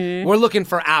 We're looking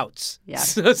for outs. Yeah.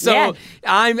 So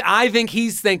I think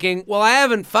he's thinking, well, I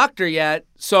haven't fucked her yet,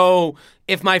 so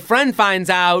if my friend finds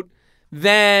out,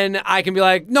 then I can be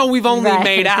like, no, we've only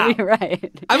made out.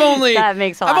 Right. That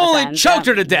makes a I've lot of only sense. choked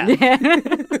her to death.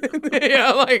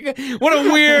 Like, what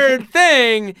a weird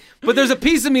thing. But there's a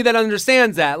piece of me that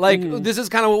understands that. Like, this is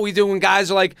kind of what we do when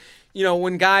guys are like,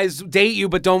 when guys date you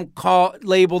but don't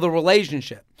label the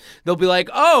relationship. They'll be like,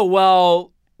 oh,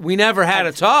 well, we never had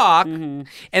a talk. And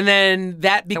then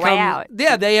that becomes, the way out.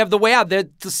 Yeah, they have the way out. They're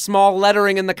the small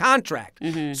lettering in the contract.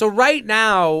 So right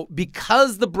now,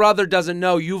 because the brother doesn't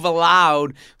know, you've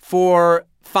allowed for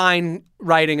fine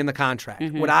writing in the contract.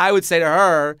 What I would say to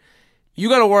her, you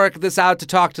got to work this out to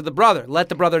talk to the brother. Let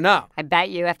the brother know. I bet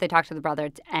you if they talk to the brother,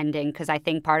 it's ending, because I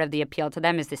think part of the appeal to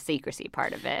them is the secrecy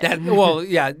part of it.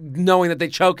 Knowing that they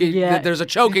choking, that there's a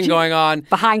choking going on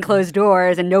behind closed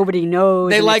doors and nobody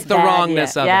knows. They like the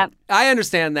wrongness of it. I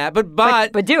understand that, but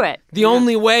do it. The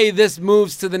only way this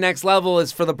moves to the next level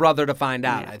is for the brother to find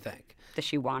out. I think. Does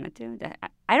she want it to?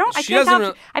 I feel like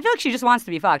she just wants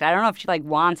to be fucked. I don't know if she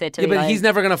wants it to. Yeah, be but he's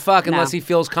never gonna fuck unless he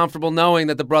feels comfortable knowing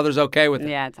that the brother's okay with it.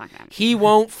 Yeah, it's not gonna happen. He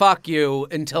won't fuck you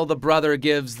until the brother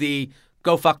gives the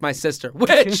go fuck my sister,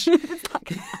 which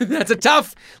that's a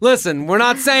tough. Listen, we're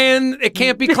not saying it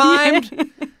can't be climbed.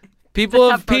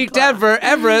 People have peaked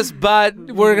Everest, but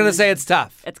we're gonna say it's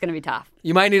tough. It's gonna be tough.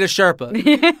 You might need a Sherpa.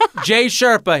 Jay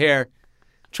Sherpa here,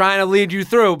 trying to lead you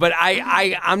through. But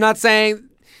I'm not saying.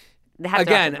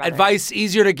 Again, advice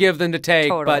easier to give than to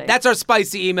take, but that's our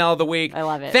spicy email of the week. I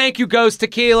love it. Thank you, Ghost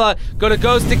Tequila. Go to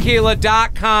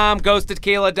ghosttequila.com,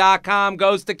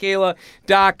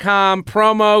 ghosttequila.com,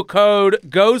 promo code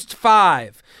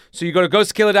GHOST5. So you go to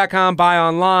ghosttequila.com, buy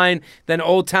online, then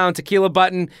Old Town Tequila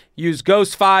button, use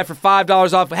Ghost5 for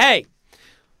 $5 off. Hey,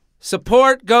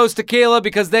 support Ghost Tequila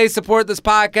because they support this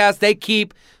podcast. They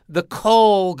keep the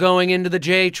coal going into the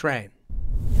J Train.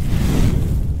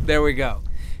 There we go.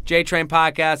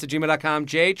 JTrainPodcast at gmail.com,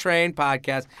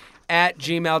 JTrainPodcast at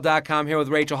gmail.com. Here with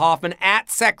Rachel Hoffman at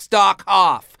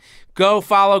SexDocHoff. Go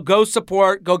follow, go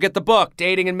support, go get the book,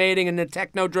 Dating and Mating in a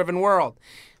Techno-Driven World.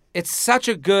 It's such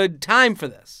a good time for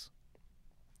this.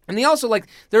 And they also,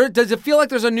 does it feel like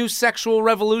there's a new sexual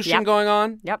revolution going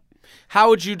on? Yep. How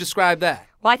would you describe that?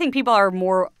 Well, I think people are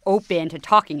more open to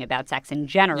talking about sex in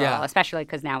general, especially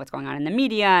because now what's going on in the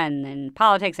media and in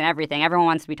politics and everything. Everyone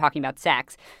wants to be talking about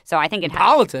sex. So I think it has...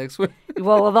 Politics?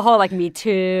 Well, the whole, Me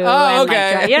Too. Oh, and,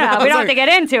 okay. we don't have to get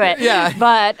into it. Yeah.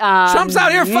 But... Trump's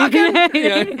out here fucking...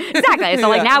 Exactly.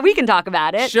 So, now we can talk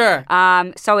about it. Sure.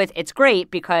 So it's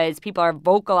great because people are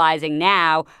vocalizing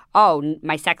now, oh,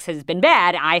 my sex has been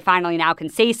bad. I finally now can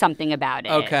say something about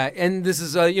it. Okay. And this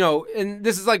is, and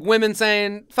this is like women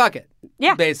saying, fuck it.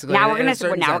 Yeah. Basically. Now we're gonna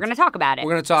talk about it.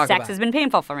 We're gonna talk about it. Sex has been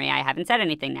painful for me. I haven't said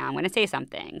anything now. I'm gonna say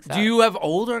something. So. Do you have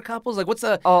older couples? What's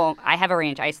the... Oh, I have a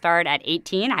range. I start at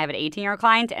 18. I have an 18-year-old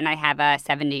client, and I have a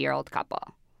 70-year-old couple.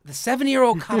 The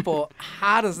 70-year-old couple,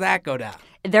 how does that go down?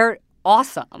 They're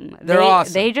awesome. They're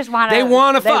awesome. They just want to... They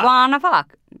want to fuck. They want to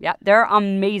fuck. Yeah, they're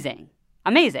amazing.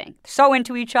 amazing. So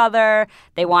into each other.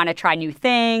 They want to try new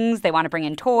things. They want to bring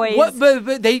in toys.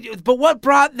 But what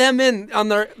brought them in on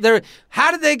their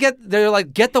how did they get? They're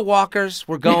like, get the walkers.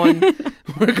 We're going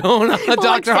on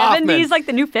Dr. Hoffman. 70s, like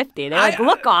the new 50. They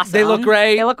look awesome. They look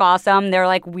great. They look awesome. They're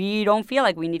like, we don't feel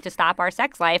like we need to stop our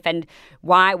sex life, and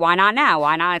why not now?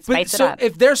 Why not spice it up?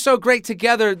 If they're so great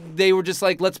together, they were just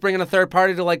like, let's bring in a third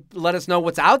party to like let us know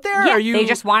what's out there. Yeah, they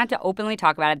just wanted to openly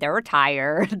talk about it. They're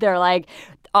retired. They're like.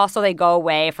 Also, they go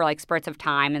away for like spurts of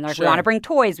time, and they're like, we want to bring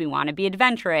toys. We want to be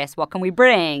adventurous. What can we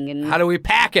bring? And how do we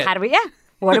pack it?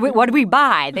 What do we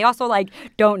buy? They also like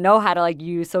don't know how to like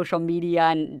use social media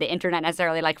and the internet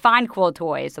necessarily like find cool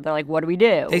toys. So they're like, what do we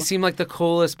do? They seem like the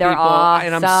coolest they're people,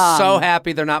 awesome. and I'm so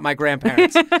happy they're not my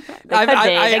grandparents.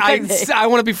 I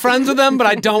want to be friends with them, but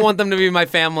I don't want them to be my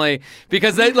family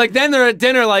because they like then they're at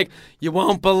dinner like you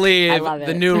won't believe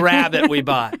the new rabbit we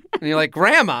bought, and you're like,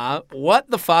 Grandma,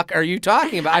 what the fuck are you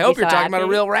talking about? I hope you're talking about a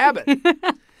real rabbit.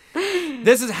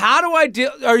 This is how do I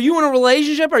deal? Are you in a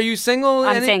relationship? Are you single?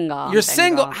 I'm single. You're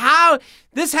single. How?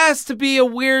 This has to be a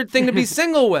weird thing to be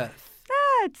single with.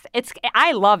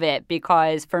 I love it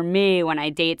because for me, when I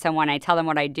date someone, I tell them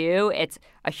what I do. It's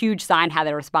a huge sign how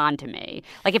they respond to me.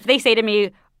 Like if they say to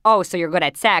me, oh, so you're good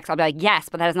at sex, I'll be like, yes,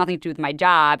 but that has nothing to do with my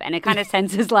job. And it kind of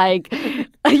senses like,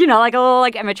 you know, like a little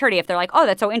like immaturity. If they're like, oh,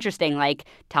 that's so interesting, like,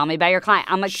 tell me about your client.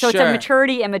 I'm like, so it's a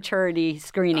maturity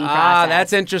screening process. Ah,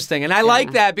 that's interesting. And I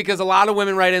like that because a lot of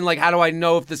women write in like, how do I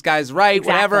know if this guy's right,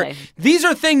 exactly. whatever. These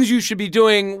are things you should be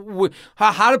doing.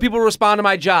 How do people respond to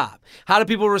my job? How do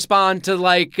people respond to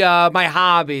like my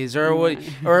hobbies or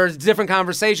different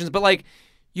conversations? But like,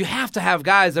 you have to have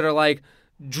guys that are like,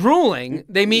 drooling.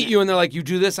 They meet you and they're like, you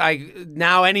do this,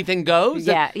 now anything goes?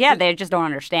 Yeah, they just don't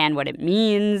understand what it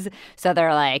means. So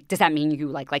they're like, does that mean you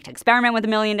like to experiment with a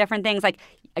million different things? Like,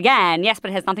 again, yes, but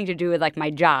it has nothing to do with like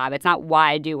my job. It's not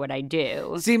why I do what I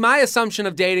do. See, my assumption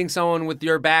of dating someone with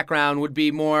your background would be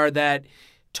more that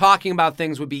talking about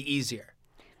things would be easier.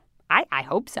 I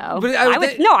hope so. But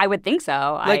I would think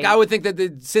so. Like, I would think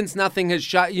that since nothing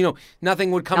has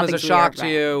nothing would come as a shock to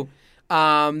you.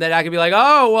 That I could be like,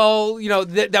 oh, well,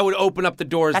 that would open up the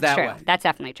doors That's that true. way. That's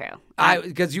definitely true.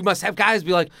 Because you must have guys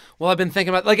be like, well, I've been thinking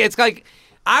about, like, it's like,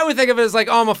 I would think of it as like,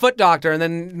 oh, I'm a foot doctor. And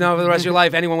then, for the rest of your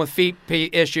life, anyone with feet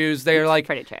issues, they're like,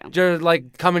 pretty true. They're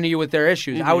like coming to you with their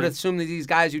issues. I would assume that these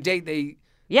guys you date,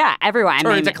 everyone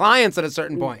turn into clients at a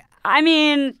certain point. I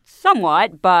mean,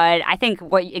 somewhat, but I think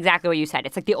exactly what you said.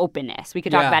 It's like the openness. We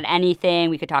could talk about anything.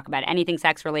 We could talk about anything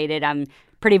sex related. I'm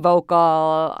pretty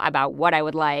vocal about what I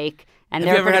would like. And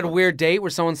have you ever had a weird date where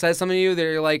someone says something to you that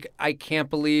you're like, I can't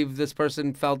believe this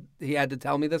person felt he had to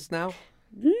tell me this now?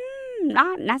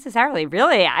 Not necessarily,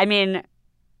 really. I mean,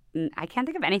 I can't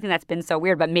think of anything that's been so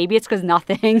weird, but maybe it's because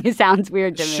nothing sounds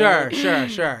weird to me.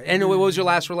 Sure. And what was your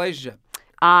last relationship?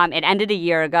 It ended a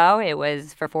year ago. It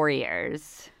was for 4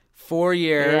 years. 4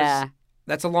 years? Yeah.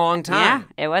 That's a long time.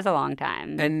 Yeah, it was a long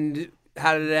time. And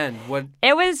how did it end?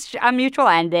 It was a mutual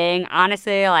ending.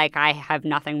 Honestly, like, I have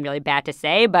nothing really bad to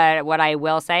say, but what I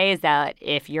will say is that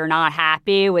if you're not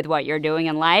happy with what you're doing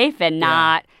in life and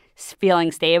not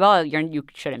feeling stable, you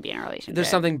shouldn't be in a relationship. There's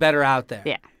something better out there.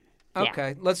 Yeah.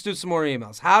 Okay, let's do some more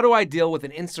emails. How do I deal with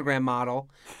an Instagram model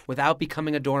without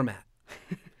becoming a doormat?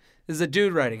 This is a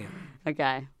dude writing it.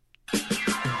 Okay.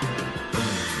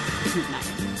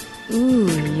 Ooh,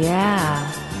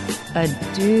 yeah. A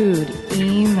dude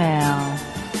email.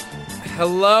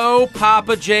 Hello,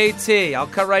 Papa JT. I'll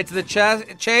cut right to the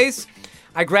chase.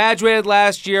 I graduated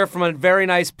last year from a very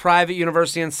nice private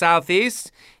university in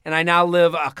Southeast, and I now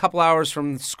live a couple hours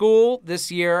from school.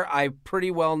 This year, a pretty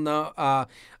well-known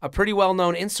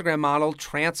Instagram model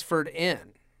transferred in.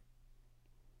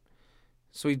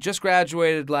 So he just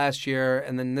graduated last year,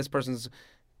 and then this person's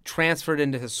transferred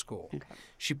into his school. Okay.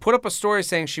 She put up a story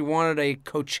saying she wanted a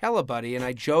Coachella buddy, and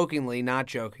I jokingly, not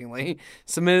jokingly,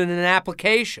 submitted an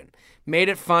application. Made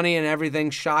it funny and everything.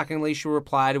 Shockingly, she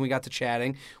replied, and we got to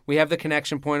chatting. We have the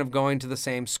connection point of going to the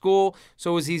same school,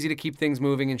 so it was easy to keep things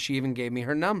moving, and she even gave me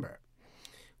her number.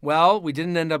 Well, we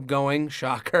didn't end up going,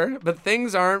 shocker, but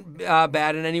things aren't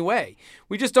bad in any way.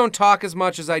 We just don't talk as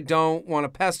much as I don't want to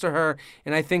pester her,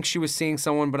 and I think she was seeing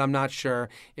someone, but I'm not sure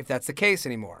if that's the case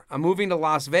anymore. I'm moving to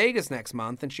Las Vegas next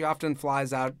month, and she often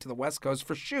flies out to the West Coast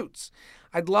for shoots.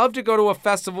 I'd love to go to a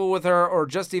festival with her or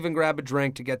just even grab a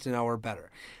drink to get to know her better.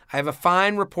 I have a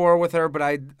fine rapport with her, but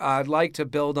I'd like to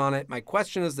build on it. My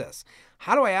question is this.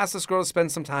 How do I ask this girl to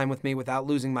spend some time with me without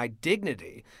losing my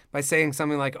dignity by saying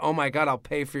something like, oh my God, I'll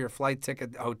pay for your flight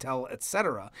ticket, hotel,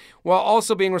 etc., while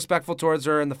also being respectful towards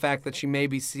her and the fact that she may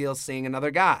be still seeing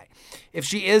another guy? If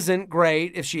she isn't,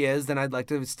 great. If she is, then I'd like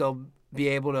to still be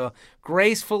able to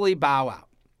gracefully bow out.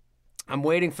 I'm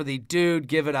waiting for the dude,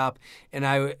 give it up, and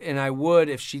I would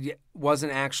if she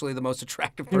wasn't actually the most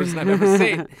attractive person I've ever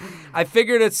seen. I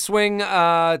figured it'd swing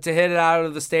to hit it out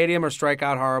of the stadium or strike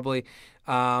out horribly.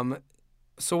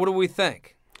 So what do we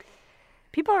think?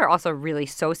 People are also really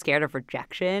so scared of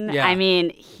rejection. Yeah. I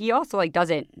mean, he also like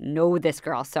doesn't know this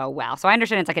girl so well. So I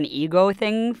understand it's like an ego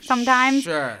thing sometimes.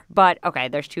 Sure. But okay,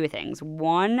 there's two things.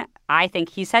 One, I think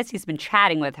he says he's been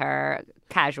chatting with her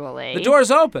casually. The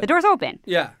door's open. The door's open.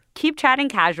 Yeah. Keep chatting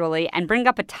casually and bring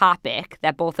up a topic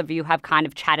that both of you have kind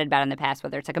of chatted about in the past,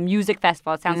 whether it's like a music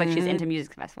festival. It sounds like she's into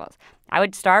music festivals. I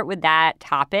would start with that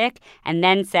topic and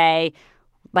then say,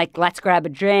 like, let's grab a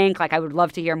drink. Like, I would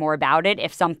love to hear more about it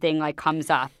if something, like, comes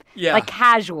up. Yeah. Like,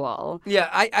 casual. Yeah,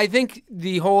 I think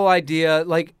the whole idea,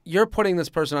 like, you're putting this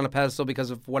person on a pedestal because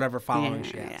of whatever following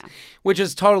she has, which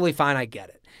is totally fine. I get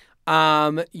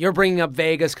it. You're bringing up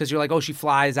Vegas because you're like, oh, she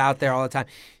flies out there all the time.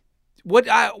 What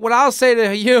I'll say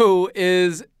to you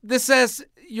is this says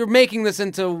you're making this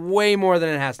into way more than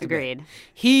it has to Agreed. be.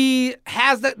 He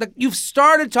has that. You've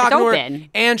started talking to her, open.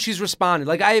 and she's responded.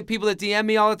 Like, I have people that DM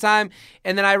me all the time,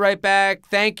 and then I write back,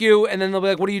 thank you, and then they'll be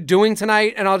like, what are you doing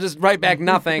tonight? And I'll just write back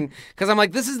nothing, because I'm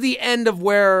like, this is the end of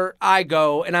where I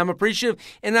go, and I'm appreciative.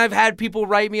 And I've had people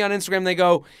write me on Instagram, they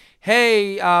go,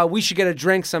 hey, we should get a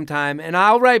drink sometime. And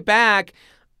I'll write back,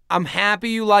 I'm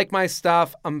happy you like my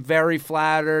stuff. I'm very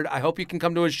flattered. I hope you can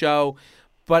come to a show,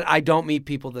 but I don't meet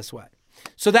people this way.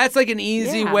 So that's like an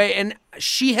easy way. And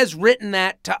she has written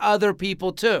that to other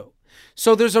people too.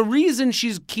 So there's a reason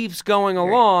she keeps going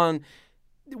along.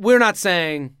 We're not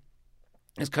saying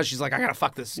it's because she's like, I got to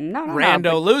fuck this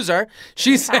rando loser.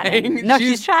 She's saying... No,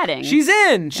 she's chatting. She's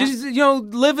in. She's,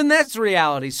 living this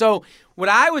reality. So what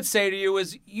I would say to you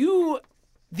is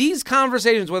these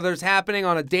conversations, whether it's happening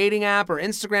on a dating app or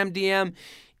Instagram DM,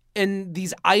 and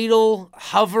these idle,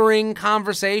 hovering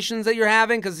conversations that you're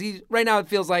having, because right now it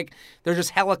feels like they're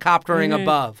just helicoptering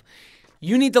above.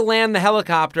 You need to land the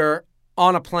helicopter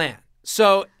on a plan.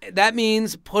 So that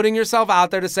means putting yourself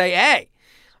out there to say, hey,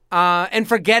 and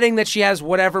forgetting that she has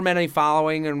whatever many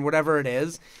following and whatever it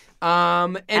is.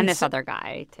 And this other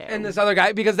guy, too. And this other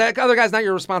guy, because that other guy's not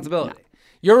your responsibility. No.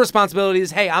 Your responsibility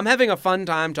is, hey, I'm having a fun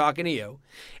time talking to you,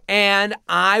 and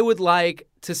I would like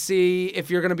to see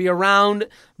if you're going to be around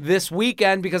this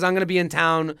weekend because I'm going to be in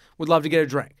town. Would love to get a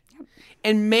drink. Yep.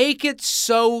 And make it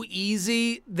so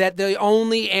easy that the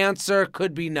only answer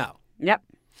could be no. Yep.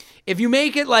 If you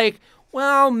make it like,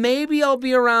 well, maybe I'll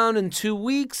be around in 2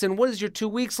 weeks, and what does your 2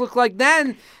 weeks look like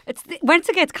then? Once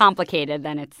it gets complicated,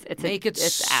 then it's make it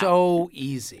so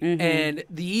easy. Mm-hmm. And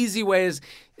the easy way is,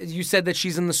 you said that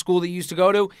she's in the school that you used to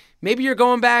go to. Maybe you're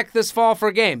going back this fall for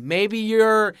a game. Maybe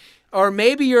you're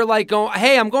like going,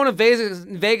 hey, I'm going to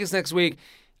Vegas next week.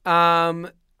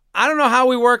 I don't know how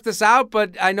we work this out,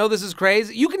 but I know this is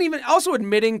crazy. You can even also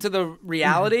admitting to the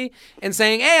reality and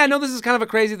saying, hey, I know this is kind of a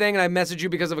crazy thing, and I messaged you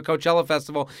because of a Coachella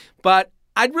festival, but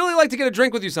I'd really like to get a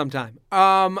drink with you sometime.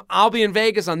 I'll be in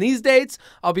Vegas on these dates.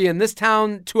 I'll be in this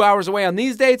town 2 hours away on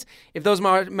these dates. If those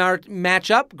match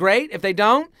up, great. If they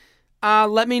don't,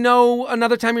 let me know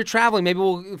another time you're traveling. Maybe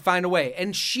we'll find a way.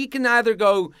 And she can either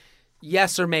go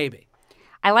yes or maybe.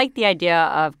 I like the idea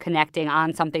of connecting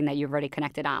on something that you've already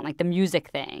connected on, like the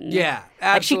music thing. Yeah,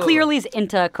 absolutely. Like she clearly is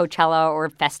into Coachella or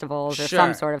festivals or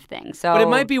some sort of thing. So, but it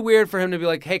might be weird for him to be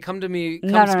like, hey, come to me,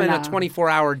 spend a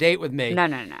 24-hour date with me. No.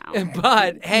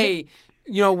 But, hey,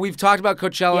 we've talked about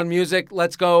Coachella and music.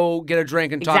 Let's go get a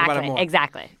drink and talk about it more.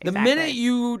 Exactly. The minute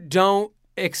you don't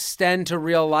extend to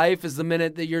real life is the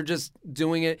minute that you're just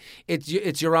doing it.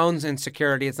 It's your own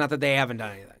insecurity. It's not that they haven't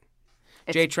done anything.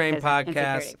 JTrain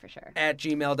Podcast at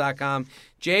gmail.com.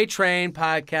 JTrain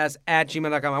Podcast at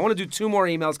gmail.com. I want to do 2 more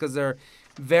emails because they're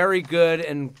very good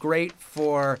and great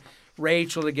for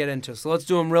Rachel to get into. So let's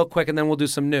do them real quick and then we'll do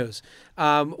some news.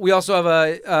 We also have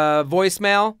a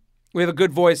voicemail. We have a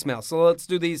good voicemail. So let's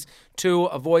do these 2,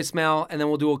 a voicemail, and then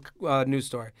we'll do a news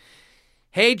story.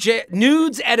 Hey,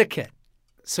 nudes etiquette.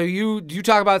 So you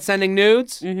talk about sending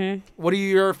nudes? Mm-hmm. What are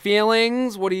your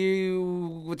feelings?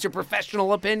 What's your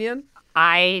professional opinion?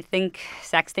 I think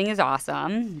sexting is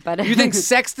awesome, but you think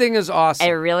sexting is awesome?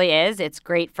 It really is. It's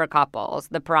great for couples.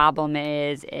 The problem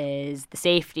is the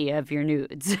safety of your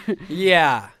nudes.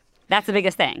 Yeah. That's the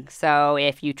biggest thing. So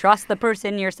if you trust the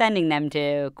person you're sending them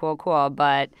to, cool,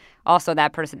 but also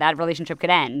that relationship could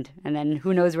end, and then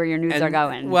who knows where your nudes are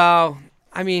going. Well,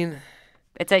 I mean,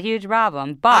 it's a huge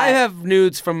problem. But I have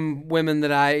nudes from women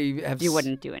that I have. You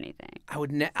wouldn't do anything.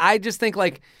 I just think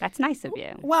like, That's nice of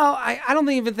you. well, I don't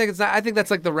even think it's that. I think that's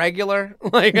like the regular.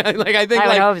 like I think I would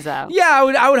like hope so.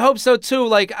 Yeah, I would hope so too.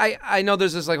 Like I know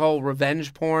there's this like whole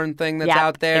revenge porn thing that's Yep,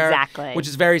 out there, exactly. which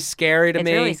is very scary to It's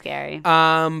me. really scary.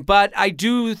 But I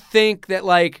do think that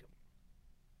like,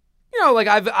 like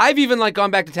I've even like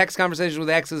gone back to text conversations with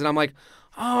exes, and I'm like,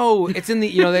 oh, it's in the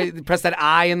they press that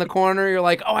I in the corner. You're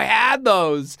like, oh, I had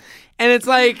those, and it's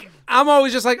like. I'm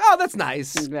always just like, oh, that's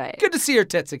nice. Right. Good to see your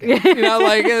tits again.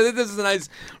 Like this is a nice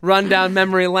run down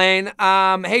memory lane.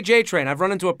 Hey, J-Train, I've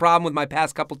run into a problem with my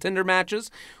past couple Tinder matches.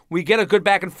 We get a good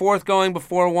back and forth going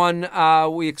before one.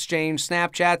 We exchange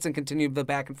Snapchats and continue the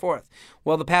back and forth.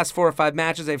 Well, the past 4 or 5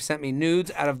 matches, they've sent me nudes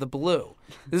out of the blue.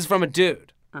 This is from a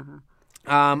dude.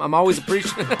 I'm always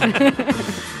appreciative.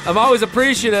 I'm always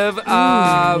appreciative, but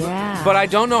I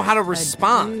don't know how to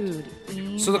respond.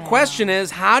 So the question is,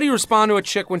 how do you respond to a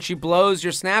chick when she blows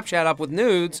your Snapchat up with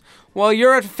nudes while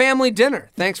you're at family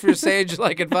dinner? Thanks for your sage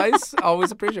advice.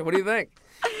 Always appreciate it. What do you think?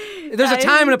 There's a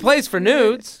time and a place for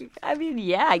nudes. I mean,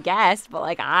 yeah, I guess, but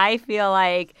like I feel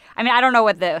like I don't know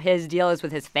what his deal is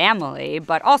with his family,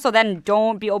 but also then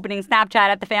don't be opening Snapchat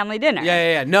at the family dinner.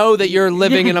 Yeah. Know that you're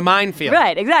living in a minefield.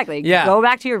 Right, exactly. Yeah. Go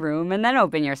back to your room and then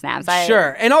open your snaps.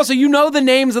 Sure. And also you know the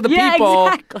names of the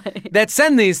people that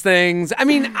send these things. I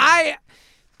mean,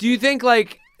 do you think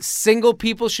like single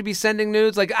people should be sending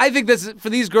nudes? Like, I think for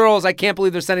these girls, I can't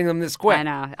believe they're sending them this quick. I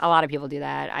know. A lot of people do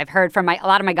that. I've heard from a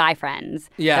lot of my guy friends.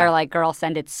 Yeah. They're like, girls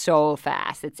send it so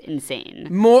fast. It's insane.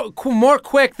 More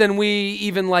quick than we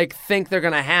even like think they're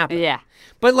going to happen. Yeah.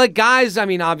 But like guys, I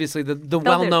mean, obviously the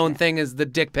well-known thing is the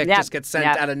dick pic just gets sent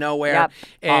out of nowhere,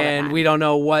 and we don't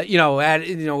know what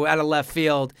out of left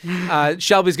field.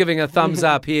 Shelby's giving a thumbs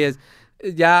up. He is,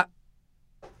 yeah.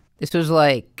 This was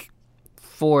like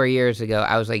 4 years ago.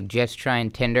 I was like just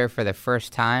trying Tinder for the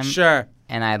first time. Sure.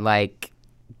 And I like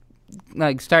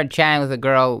started chatting with a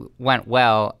girl, went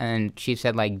well, and she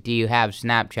said like, "Do you have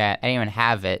Snapchat?" I didn't even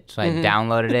have it, so I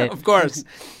downloaded it. Of course.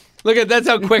 That's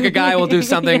how quick a guy will do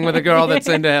something with a girl that's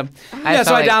into him. So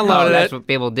I downloaded it. That's what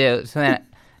people do. So then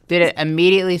did it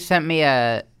immediately sent me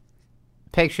a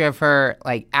picture of her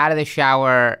like out of the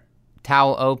shower,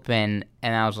 towel open,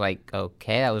 and I was like,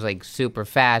 okay, that was like super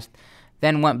fast.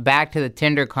 Then went back to the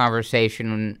Tinder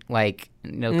conversation, like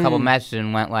a couple messages,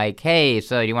 and went like, "Hey,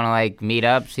 so do you want to like meet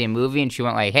up, see a movie?" And she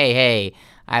went like, "Hey,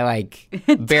 I like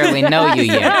barely know you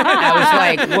yet." I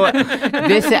was like, "What?"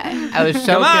 I was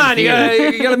so Come on,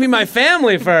 confused. you gotta meet my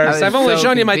family first. I've only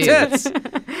shown you my tits.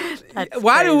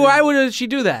 Why would she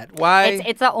do that? Why?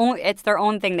 It's their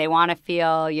own thing. They want to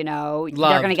feel,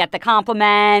 they're gonna get the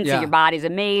compliments. Yeah. Your body's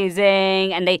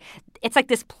amazing, and it's like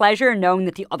this pleasure knowing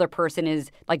that the other person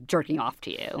is like jerking off to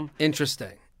you.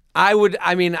 Interesting.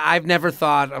 I've never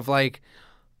thought of like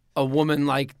a woman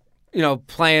like,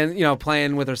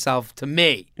 playing with herself to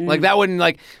me. Like that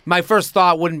wouldn't my first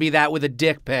thought wouldn't be that with a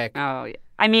dick pic. Oh, yeah.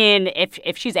 I mean,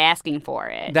 if she's asking for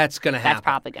it, that's going to happen. That's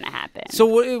probably going to happen.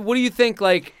 So what do you think,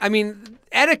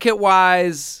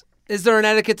 etiquette-wise, is there an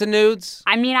etiquette to nudes?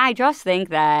 I mean, I just think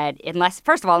that unless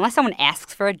someone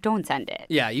asks for it, don't send it.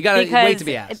 Yeah, you got to wait to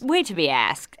be asked. Wait to be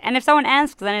asked. And if someone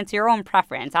asks, then it's your own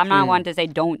preference. I'm not one to say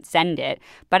don't send it.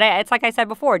 But it's like I said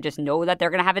before, just know that they're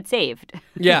going to have it saved.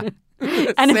 Yeah.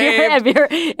 And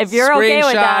if you're okay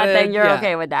with that, then you're yeah.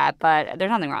 okay with that. But there's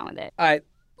nothing wrong with it. All right,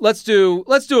 let's do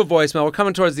a voicemail. We're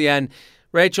coming towards the end.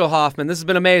 Rachel Hoffman, this has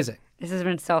been amazing. This has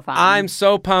been so fun. I'm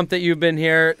so pumped that you've been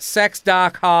here. Sex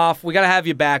Doc Hoff. We got to have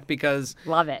you back because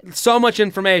love it. So much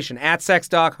information at Sex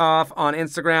Doc Hoff on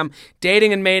Instagram.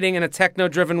 Dating and mating in a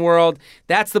techno-driven world.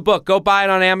 That's the book. Go buy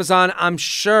it on Amazon. I'm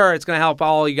sure it's going to help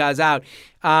all you guys out.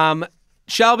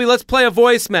 Shelby, let's play a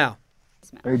voicemail.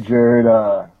 Hey, Jared.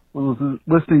 I was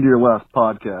listening to your last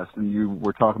podcast, and you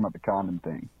were talking about the condom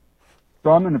thing.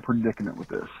 So I'm in a predicament with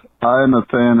this. I'm a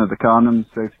fan of the condom,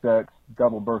 safe sex,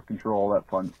 double birth control, all that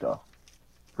fun stuff.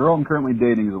 The girl I'm currently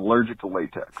dating is allergic to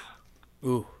latex.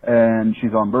 Ooh. And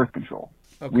she's on birth control.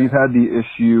 Okay. We've had the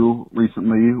issue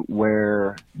recently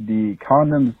where the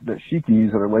condoms that she can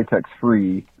use that are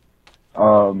latex-free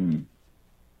don't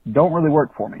really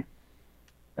work for me.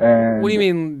 And what do you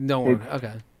mean don't work?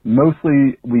 Okay.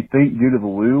 Mostly, we think due to the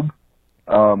lube.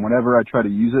 Whenever I try to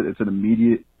use it, it's an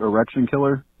immediate erection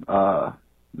killer.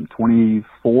 I'm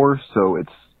 24, so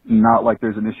it's not like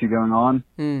there's an issue going on.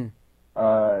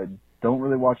 Don't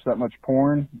really watch that much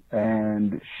porn,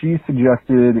 and she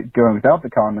suggested going without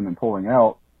the condom and pulling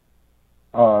out.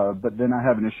 But then I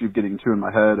have an issue getting two in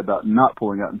my head about not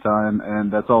pulling out in time,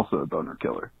 and that's also a boner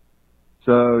killer.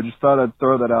 So just thought I'd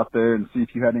throw that out there and see if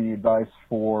you had any advice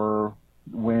for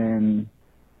when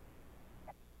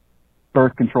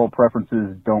birth control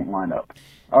preferences don't line up.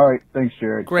 All right, thanks,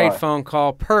 Jared. Great Bye. phone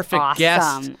call. Perfect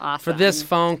guest for this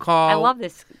phone call. I love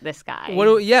this guy.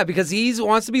 Yeah, because he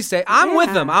wants to be safe. I'm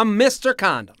with him. I'm Mr.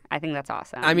 Condom. I think that's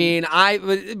awesome. I mean,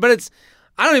 it's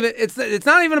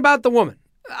not even about the woman.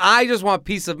 I just want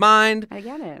peace of mind. I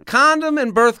get it. Condom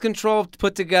and birth control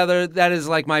put together, that is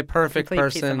like my perfect Complete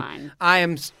person. peace of mind. I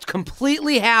am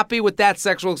completely happy with that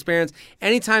sexual experience.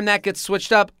 Anytime that gets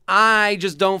switched up, I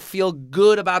just don't feel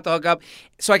good about the hookup.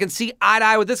 So I can see eye to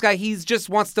eye with this guy. He just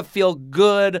wants to feel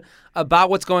good about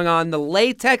what's going on. The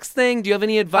latex thing, do you have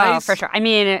any advice? Oh, for sure. I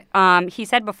mean, he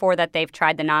said before that they've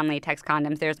tried the non-latex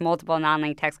condoms. There's multiple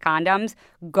non-latex condoms.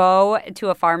 Go to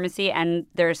a pharmacy, and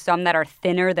there's some that are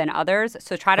thinner than others.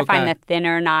 So try to find the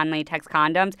thinner non-latex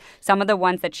condoms. Some of the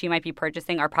ones that she might be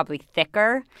purchasing are probably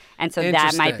thicker, and so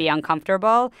that might be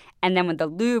uncomfortable. And then with the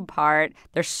lube part,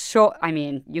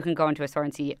 you can go into a store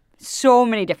and see so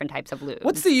many different types of lube.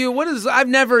 I've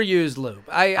never used lube.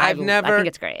 I think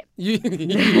it's great.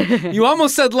 You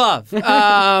almost said love.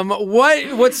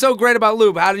 What's so great about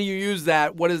lube? How do you use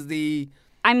that? What is the...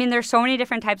 I mean, there's so many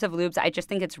different types of lubes. I just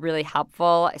think it's really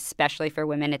helpful, especially for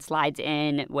women. It slides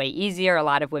in way easier. A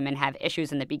lot of women have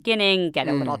issues in the beginning, get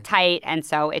a little tight, and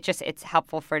so it's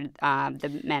helpful for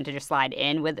the men to just slide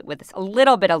in with a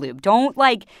little bit of lube. Don't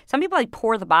some people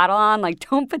pour the bottle on.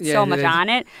 Don't put so much on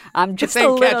it. Just a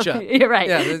little. Ketchup. You're right.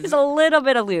 Yeah, just a little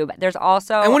bit of lube. There's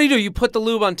also. And what do? You put the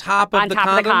lube on top of the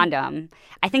condom? Of the condom.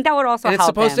 I think that would also help. And it's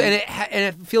supposed him. to,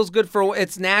 and it feels good for.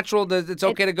 It's natural. It's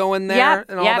okay to go in there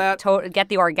and all that. Get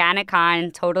the organic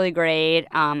kind, totally great.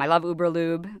 I love Uber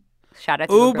Lube. Shout out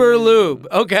to Uber Lube.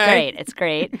 Okay. It's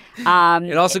great.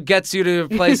 It also gets you to a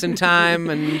place and time,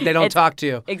 and they don't talk to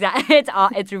you. Exactly.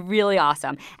 It's really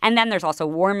awesome. And then there's also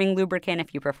warming lubricant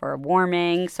if you prefer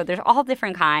warming. So there's all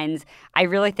different kinds. I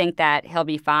really think that he'll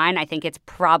be fine. I think it's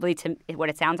probably, what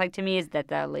it sounds like to me is that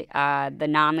the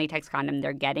non-latex condom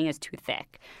they're getting is too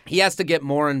thick. He has to get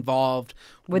more involved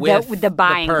with the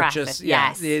buying purchase. process. Yeah.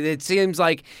 Yes. It seems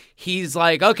like he's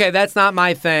like, okay, that's not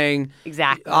my thing.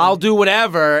 Exactly. I'll do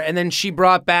whatever. And then she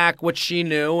brought back what she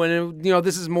knew. And,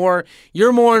 this is more,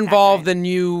 you're more involved than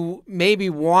you maybe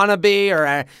want to be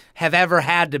or have ever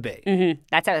had to be. Mm-hmm.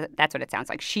 That's what it sounds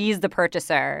like. She's the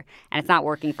purchaser, and it's not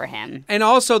working for him. And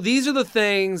also, these are the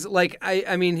things,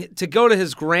 I mean, to go to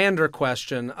his grander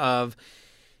question of,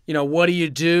 what do you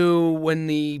do when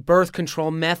the birth control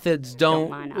methods don't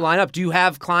line up? Do you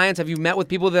have clients? Have you met with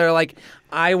people that are like,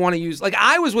 I want to use...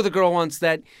 I was with a girl once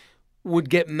that would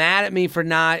get mad at me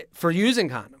for using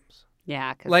condoms.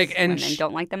 Yeah, because women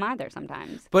don't like them either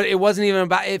sometimes. But it wasn't even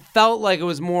about... It felt like it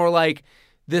was more like,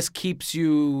 this keeps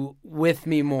you with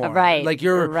me more. Right.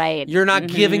 You're not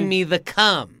giving me the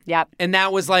cum. Yep. And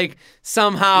that was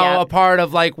somehow a part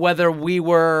of whether we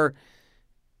were...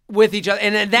 with each other.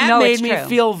 And that made me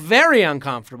feel very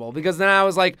uncomfortable because then I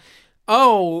was like,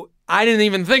 oh, I didn't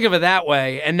even think of it that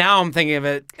way. And now I'm thinking of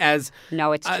it as...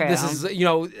 No, it's true. This is,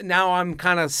 now I'm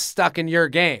kind of stuck in your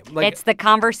game. It's the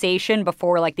conversation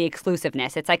before the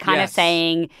exclusiveness. It's kind of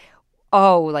saying...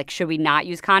 oh, should we not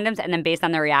use condoms? And then based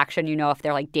on their reaction, if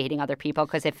they're dating other people.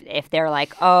 Because if they're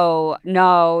oh,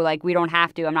 no, we don't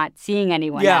have to, I'm not seeing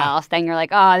anyone else, then you're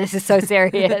oh, this is so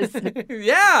serious.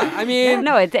 Yeah, I mean. Yeah,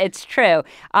 no, it's true.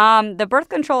 The birth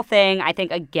control thing, I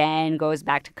think, again, goes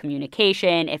back to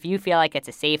communication. If you feel like it's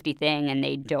a safety thing and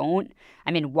they don't,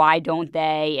 I mean, why don't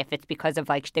they? If it's because of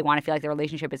they want to feel like the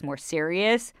relationship is more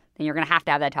serious, then you're going to have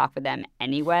that talk with them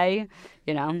anyway,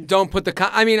 Don't put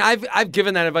I mean, I've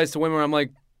given that advice to women where I'm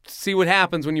like, see what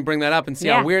happens when you bring that up and see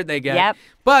how weird they get. Yep.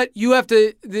 But you have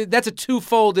to, that's a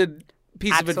two-folded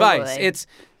piece of advice. It's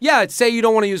say you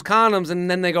don't want to use condoms and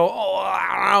then they go, oh,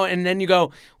 I don't know. And then you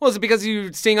go, well, is it because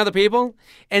you're seeing other people?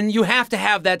 And you have to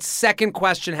have that second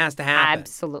question has to happen.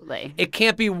 Absolutely. It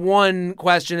can't be one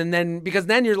question and then, because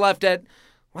then you're left at,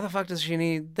 why the fuck does she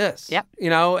need this? Yep.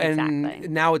 And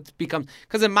now it becomes,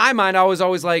 because in my mind, I was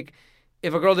always like,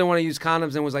 if a girl didn't want to use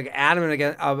condoms and was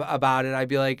adamant about it, I'd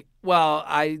be like, well,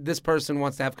 this person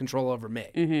wants to have control over me.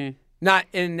 Mm-hmm.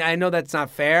 And I know that's not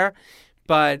fair,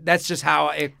 but that's just how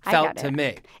it felt to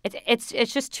me. It's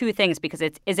just two things because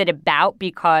is it about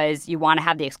because you want to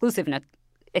have the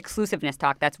exclusiveness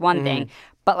talk? That's one thing,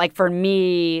 but for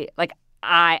me,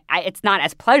 it's not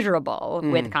as pleasurable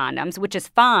with condoms, which is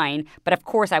fine. But of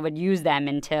course, I would use them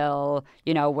until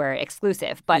we're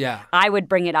exclusive. But I would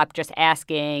bring it up just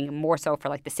asking more so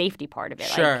for the safety part of it.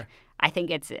 Sure. I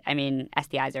think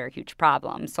STIs are a huge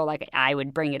problem. So, like, I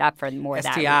would bring it up for more of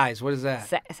that. STIs, what is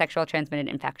that? Sexual transmitted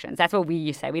infections. That's what we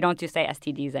used to say. We don't just say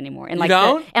STDs anymore. In You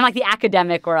don't? In like the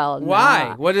academic world. Why?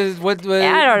 No. What?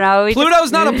 I don't know.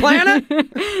 Pluto's not a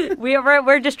planet?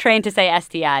 We're just trained to say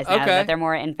STIs now, Okay. that they're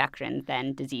more infections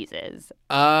than diseases.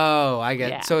 Oh, I get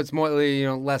it. Yeah. So it's more,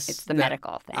 less. It's the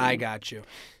medical thing. I got you.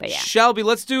 But yeah. Shelby,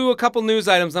 let's do a couple news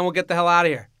items, then we'll get the hell out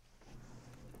of here.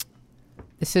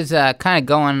 This is kind of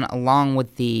going along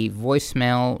with the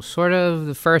voicemail, sort of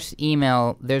the first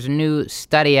email. There's a new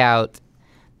study out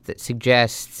that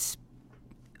suggests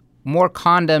more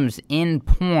condoms in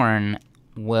porn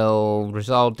will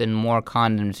result in more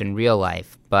condoms in real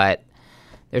life. But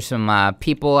there's some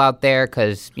people out there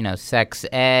because, sex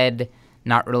ed,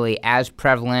 not really as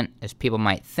prevalent as people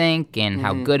might think. And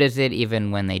how good is it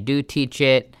even when they do teach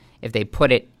it? If they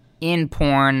put it in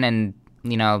porn and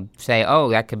say, oh,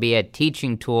 that could be a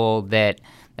teaching tool,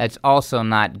 that's also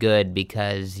not good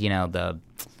because, the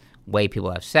way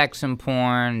people have sex in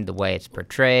porn, the way it's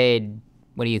portrayed.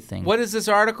 What do you think? What is this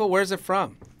article? Where's it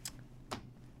from?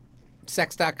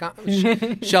 Sex.com?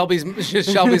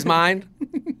 Shelby's mind?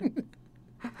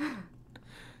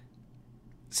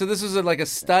 So this was like a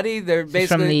study? They're This is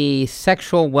basically... from the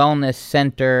Sexual Wellness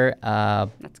Center,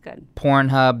 That's good.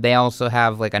 Pornhub. They also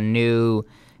have like a new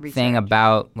thing Research.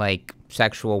 about like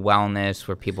sexual wellness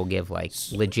where people give like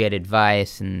legit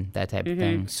advice and that type of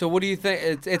thing. So what do you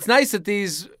think? It's nice that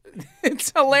these...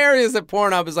 It's hilarious that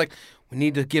Pornhub is like, we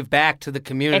need to give back to the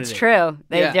community. It's true.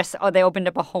 They Yeah. they opened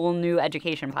up a whole new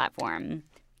education platform.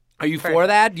 Are you for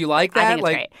that? Do you like that? I think it's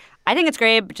great. I think it's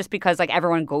great just because like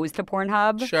everyone goes to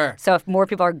Pornhub. Sure. So if more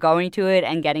people are going to it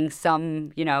and getting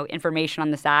some, information on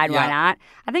the side, Yeah. why not?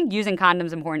 I think using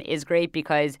condoms in porn is great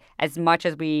because as much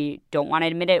as we don't want to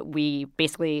admit it,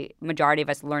 majority of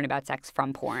us learn about sex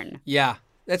from porn. Yeah,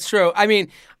 that's true. I mean,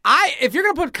 if you're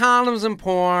going to put condoms in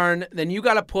porn, then you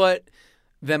got to put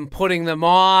them putting them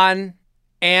on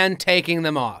and taking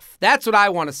them off. That's what I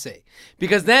want to see.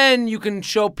 Because then you can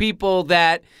show people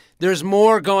that there's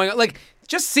more going on. Like,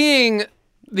 just seeing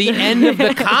the end of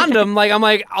the condom, like, I'm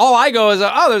like, all I go is,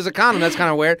 oh, there's a condom. That's kind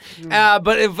of weird.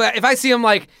 But if I see him,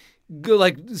 like,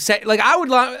 say, like,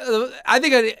 I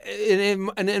think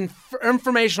an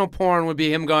informational porn would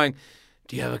be him going,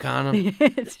 do you have a condom?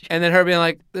 And then her being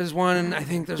like, there's one, I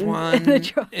think there's one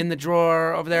in the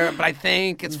drawer over there, but I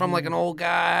think it's from like an old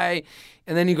guy.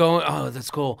 And then you go, oh, that's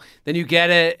cool. Then you get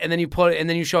it, and then you put it, and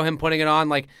then you show him putting it on,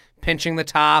 like pinching the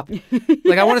top.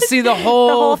 Like, I want to see the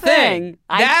whole thing.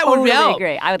 That I would help.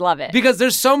 agree. I would love it. Because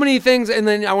there's so many things, and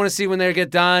then I want to see when they get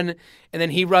done, and then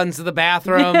he runs to the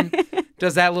bathroom,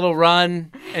 does that little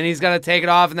run, and he's got to take it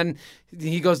off, and then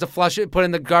he goes to flush it, put it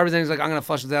in the garbage, and he's like, I'm going to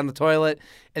flush it down the toilet.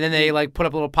 And then they, like, put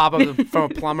up a little pop-up from a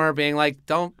plumber being like,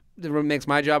 don't. It makes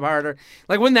my job harder.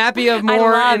 Like, wouldn't that be a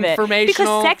more I love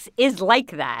informational? it. Because sex is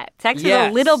like that. Sex is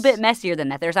a little bit messier than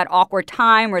that. There's that awkward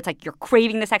time where it's like you're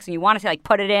craving the sex and you want to like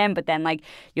put it in, but then like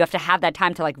you have to have that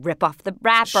time to like rip off the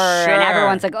wrapper, and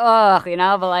everyone's like, ugh,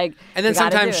 but like. And then you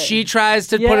gotta sometimes do it. she tries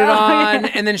to put it on,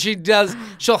 and then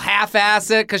she'll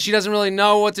half-ass it because she doesn't really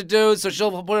know what to do, so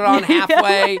she'll put it on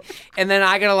halfway, and then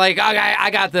I gotta like, okay, I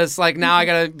got this. Like, now I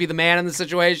gotta be the man in the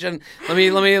situation. Let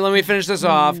me finish this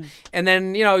off, and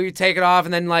then you take it off,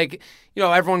 and then like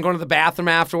everyone going to the bathroom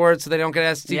afterwards so they don't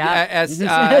get STI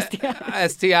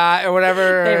or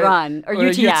whatever. They run or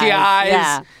UTIs.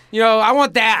 Yeah. I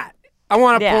want that. I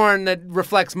want a porn that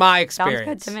reflects my experience.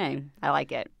 Sounds good to me. I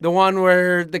like it. The one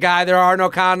where there are no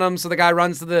condoms, so the guy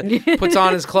runs to puts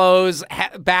on his clothes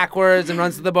backwards and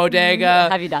runs to the bodega.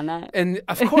 Have you done that? And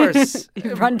of course.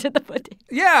 You run to the bodega.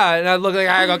 Yeah, and I look like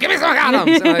I go, give me some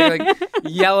condoms. And I like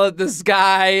yell at this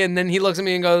guy, and then he looks at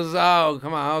me and goes, oh,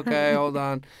 come on, okay, hold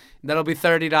on. That'll be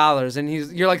 $30. And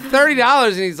you're like, $30?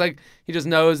 And he's like, he just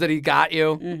knows that he got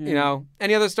you,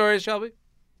 Any other stories, Shelby?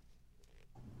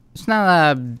 It's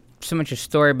not so much a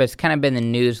story, but it's kind of been in the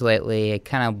news lately. I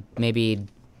kind of maybe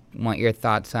want your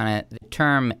thoughts on it. The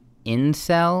term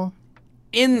incel.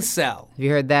 Incel. Have you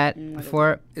heard that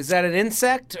before? Is that an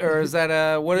insect, or is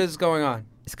that what is going on?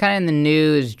 It's kind of in the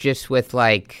news just with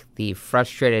like the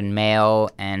frustrated male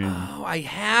and Oh, I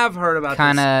have heard about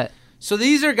kind this. of. So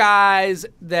these are guys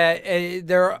that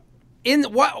they're in.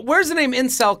 Where's the name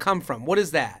incel come from? What is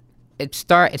that? It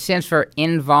stands for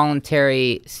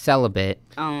involuntary celibate.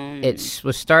 It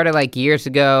was started like years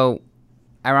ago,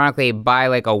 ironically by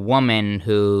like a woman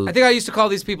who. I think I used to call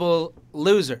these people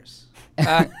losers.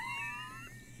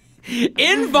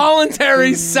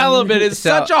 Involuntary celibate is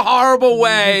such a horrible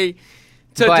way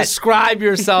to describe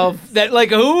yourself. That like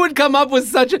who would come up with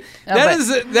such a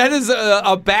that is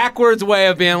a backwards way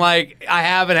of being like I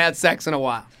haven't had sex in a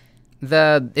while.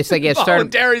 It's like it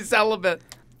started. Voluntary celibate.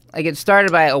 Like it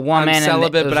started by a woman. I'm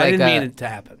celibate, and it was but I like didn't mean it to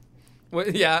happen.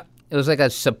 Yeah. It was like a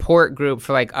support group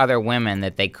for like other women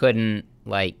that they couldn't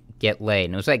like get laid,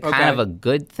 and it was like kind of a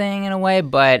good thing in a way.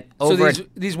 But over so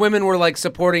these women were like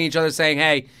supporting each other, saying,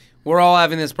 "Hey, we're all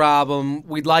having this problem.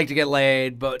 We'd like to get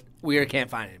laid, but we can't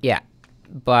find it." Yeah,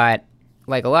 but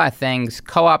like a lot of things,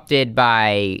 co-opted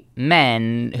by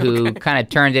men who kind of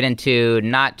turned it into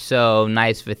not so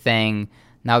nice of a thing.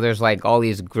 Now there's like all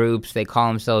these groups. They call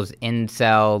themselves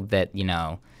incel. That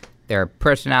their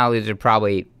personalities are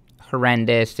probably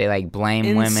horrendous. They like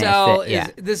blame women.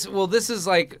 Incel this is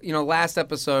like, last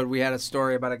episode we had a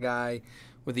story about a guy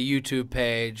with a YouTube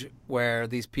page where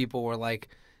these people were like,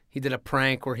 he did a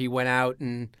prank where he went out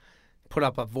and put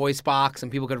up a voice box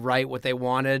and people could write what they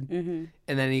wanted, and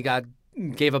then he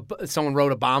someone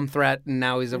wrote a bomb threat and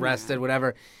now he's arrested,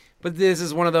 whatever. But this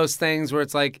is one of those things where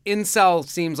it's like, incel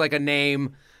seems like a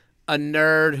name a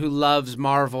nerd who loves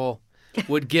Marvel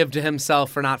would give to himself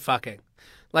for not fucking.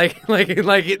 Like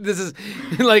this is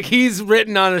like he's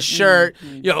written on a shirt,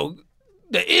 the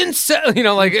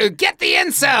incel, like get the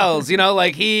incels,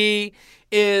 like he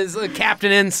is a Captain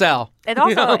Incel.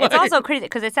 It's also crazy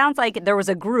because it sounds like there was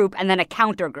a group and then a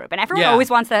counter group, and everyone always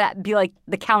wants to be like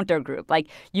the counter group. Like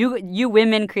you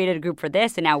women created a group for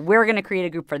this, and now we're going to create a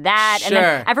group for that, and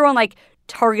then everyone like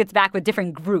targets back with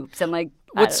different groups, and like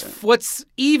what's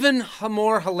even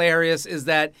more hilarious is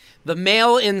that the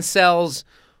male incels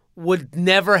would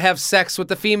never have sex with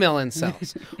the female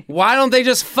incels. Why don't they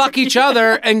just fuck each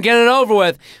other and get it over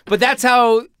with? But that's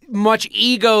how much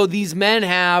ego these men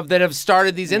have that have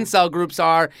started these incel groups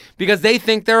are, because they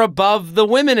think they're above the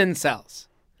women incels.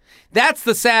 That's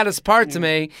the saddest part to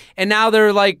me. And now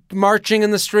they're like marching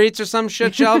in the streets or some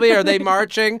shit, Shelby. Are they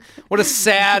marching? What a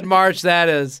sad march that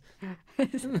is.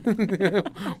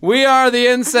 We are the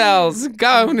incels.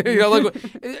 Go.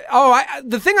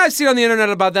 The thing I see on the internet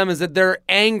about them is that they're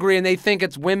angry and they think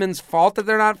it's women's fault that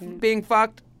they're not being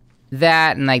fucked.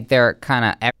 That and like they're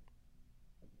kind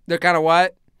of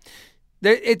what?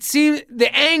 It seems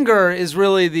the anger is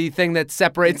really the thing that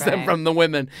separates them from the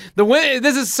women.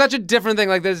 This is such a different thing.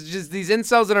 Like there's just these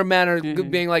incels that are men are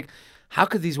being like, how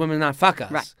could these women not fuck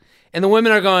us? Right. And the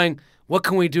women are going, what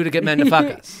can we do to get men to fuck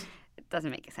us?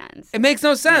 Doesn't make sense. It makes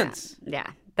no sense. Yeah.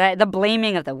 The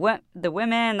blaming of the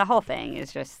women, the whole thing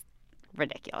is just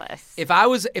ridiculous. If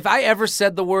I ever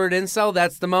said the word incel,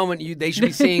 that's the moment they should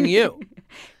be seeing you.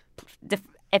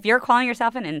 If you're calling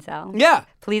yourself an incel,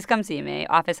 please come see me.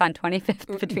 Office on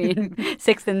 25th between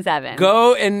 6th and 7th.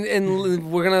 Go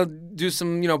and we're gonna do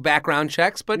some background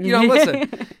checks. But listen,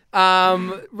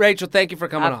 Rachel, thank you for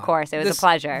coming on. Of course, it was a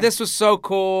pleasure. This was so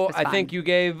cool. I think you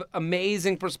gave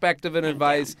amazing perspective and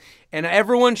advice, and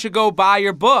everyone should go buy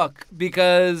your book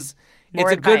because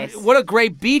what a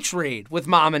great beach read with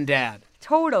mom and dad.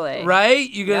 Totally. Right?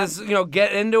 You guys,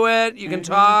 get into it. You can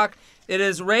talk. It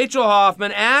is Rachel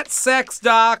Hoffman at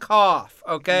SexDocHoff,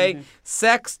 okay?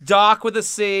 SexDoc with a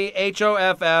C,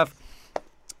 Hoff.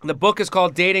 The book is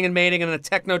called Dating and Mating in a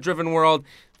Techno-Driven World.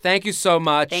 Thank you so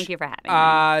much. Thank you for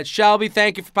having me. Shelby,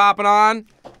 thank you for popping on.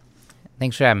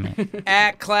 Thanks for having me.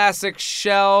 At Classic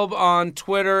Shelb on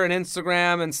Twitter and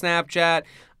Instagram and Snapchat.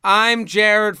 I'm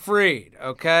Jared Freed,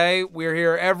 okay? We're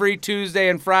here every Tuesday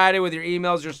and Friday with your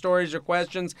emails, your stories, your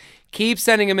questions. Keep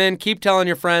sending them in. Keep telling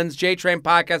your friends.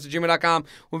 JTrainPodcast@gmail.com.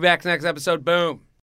 We'll be back next episode. Boom.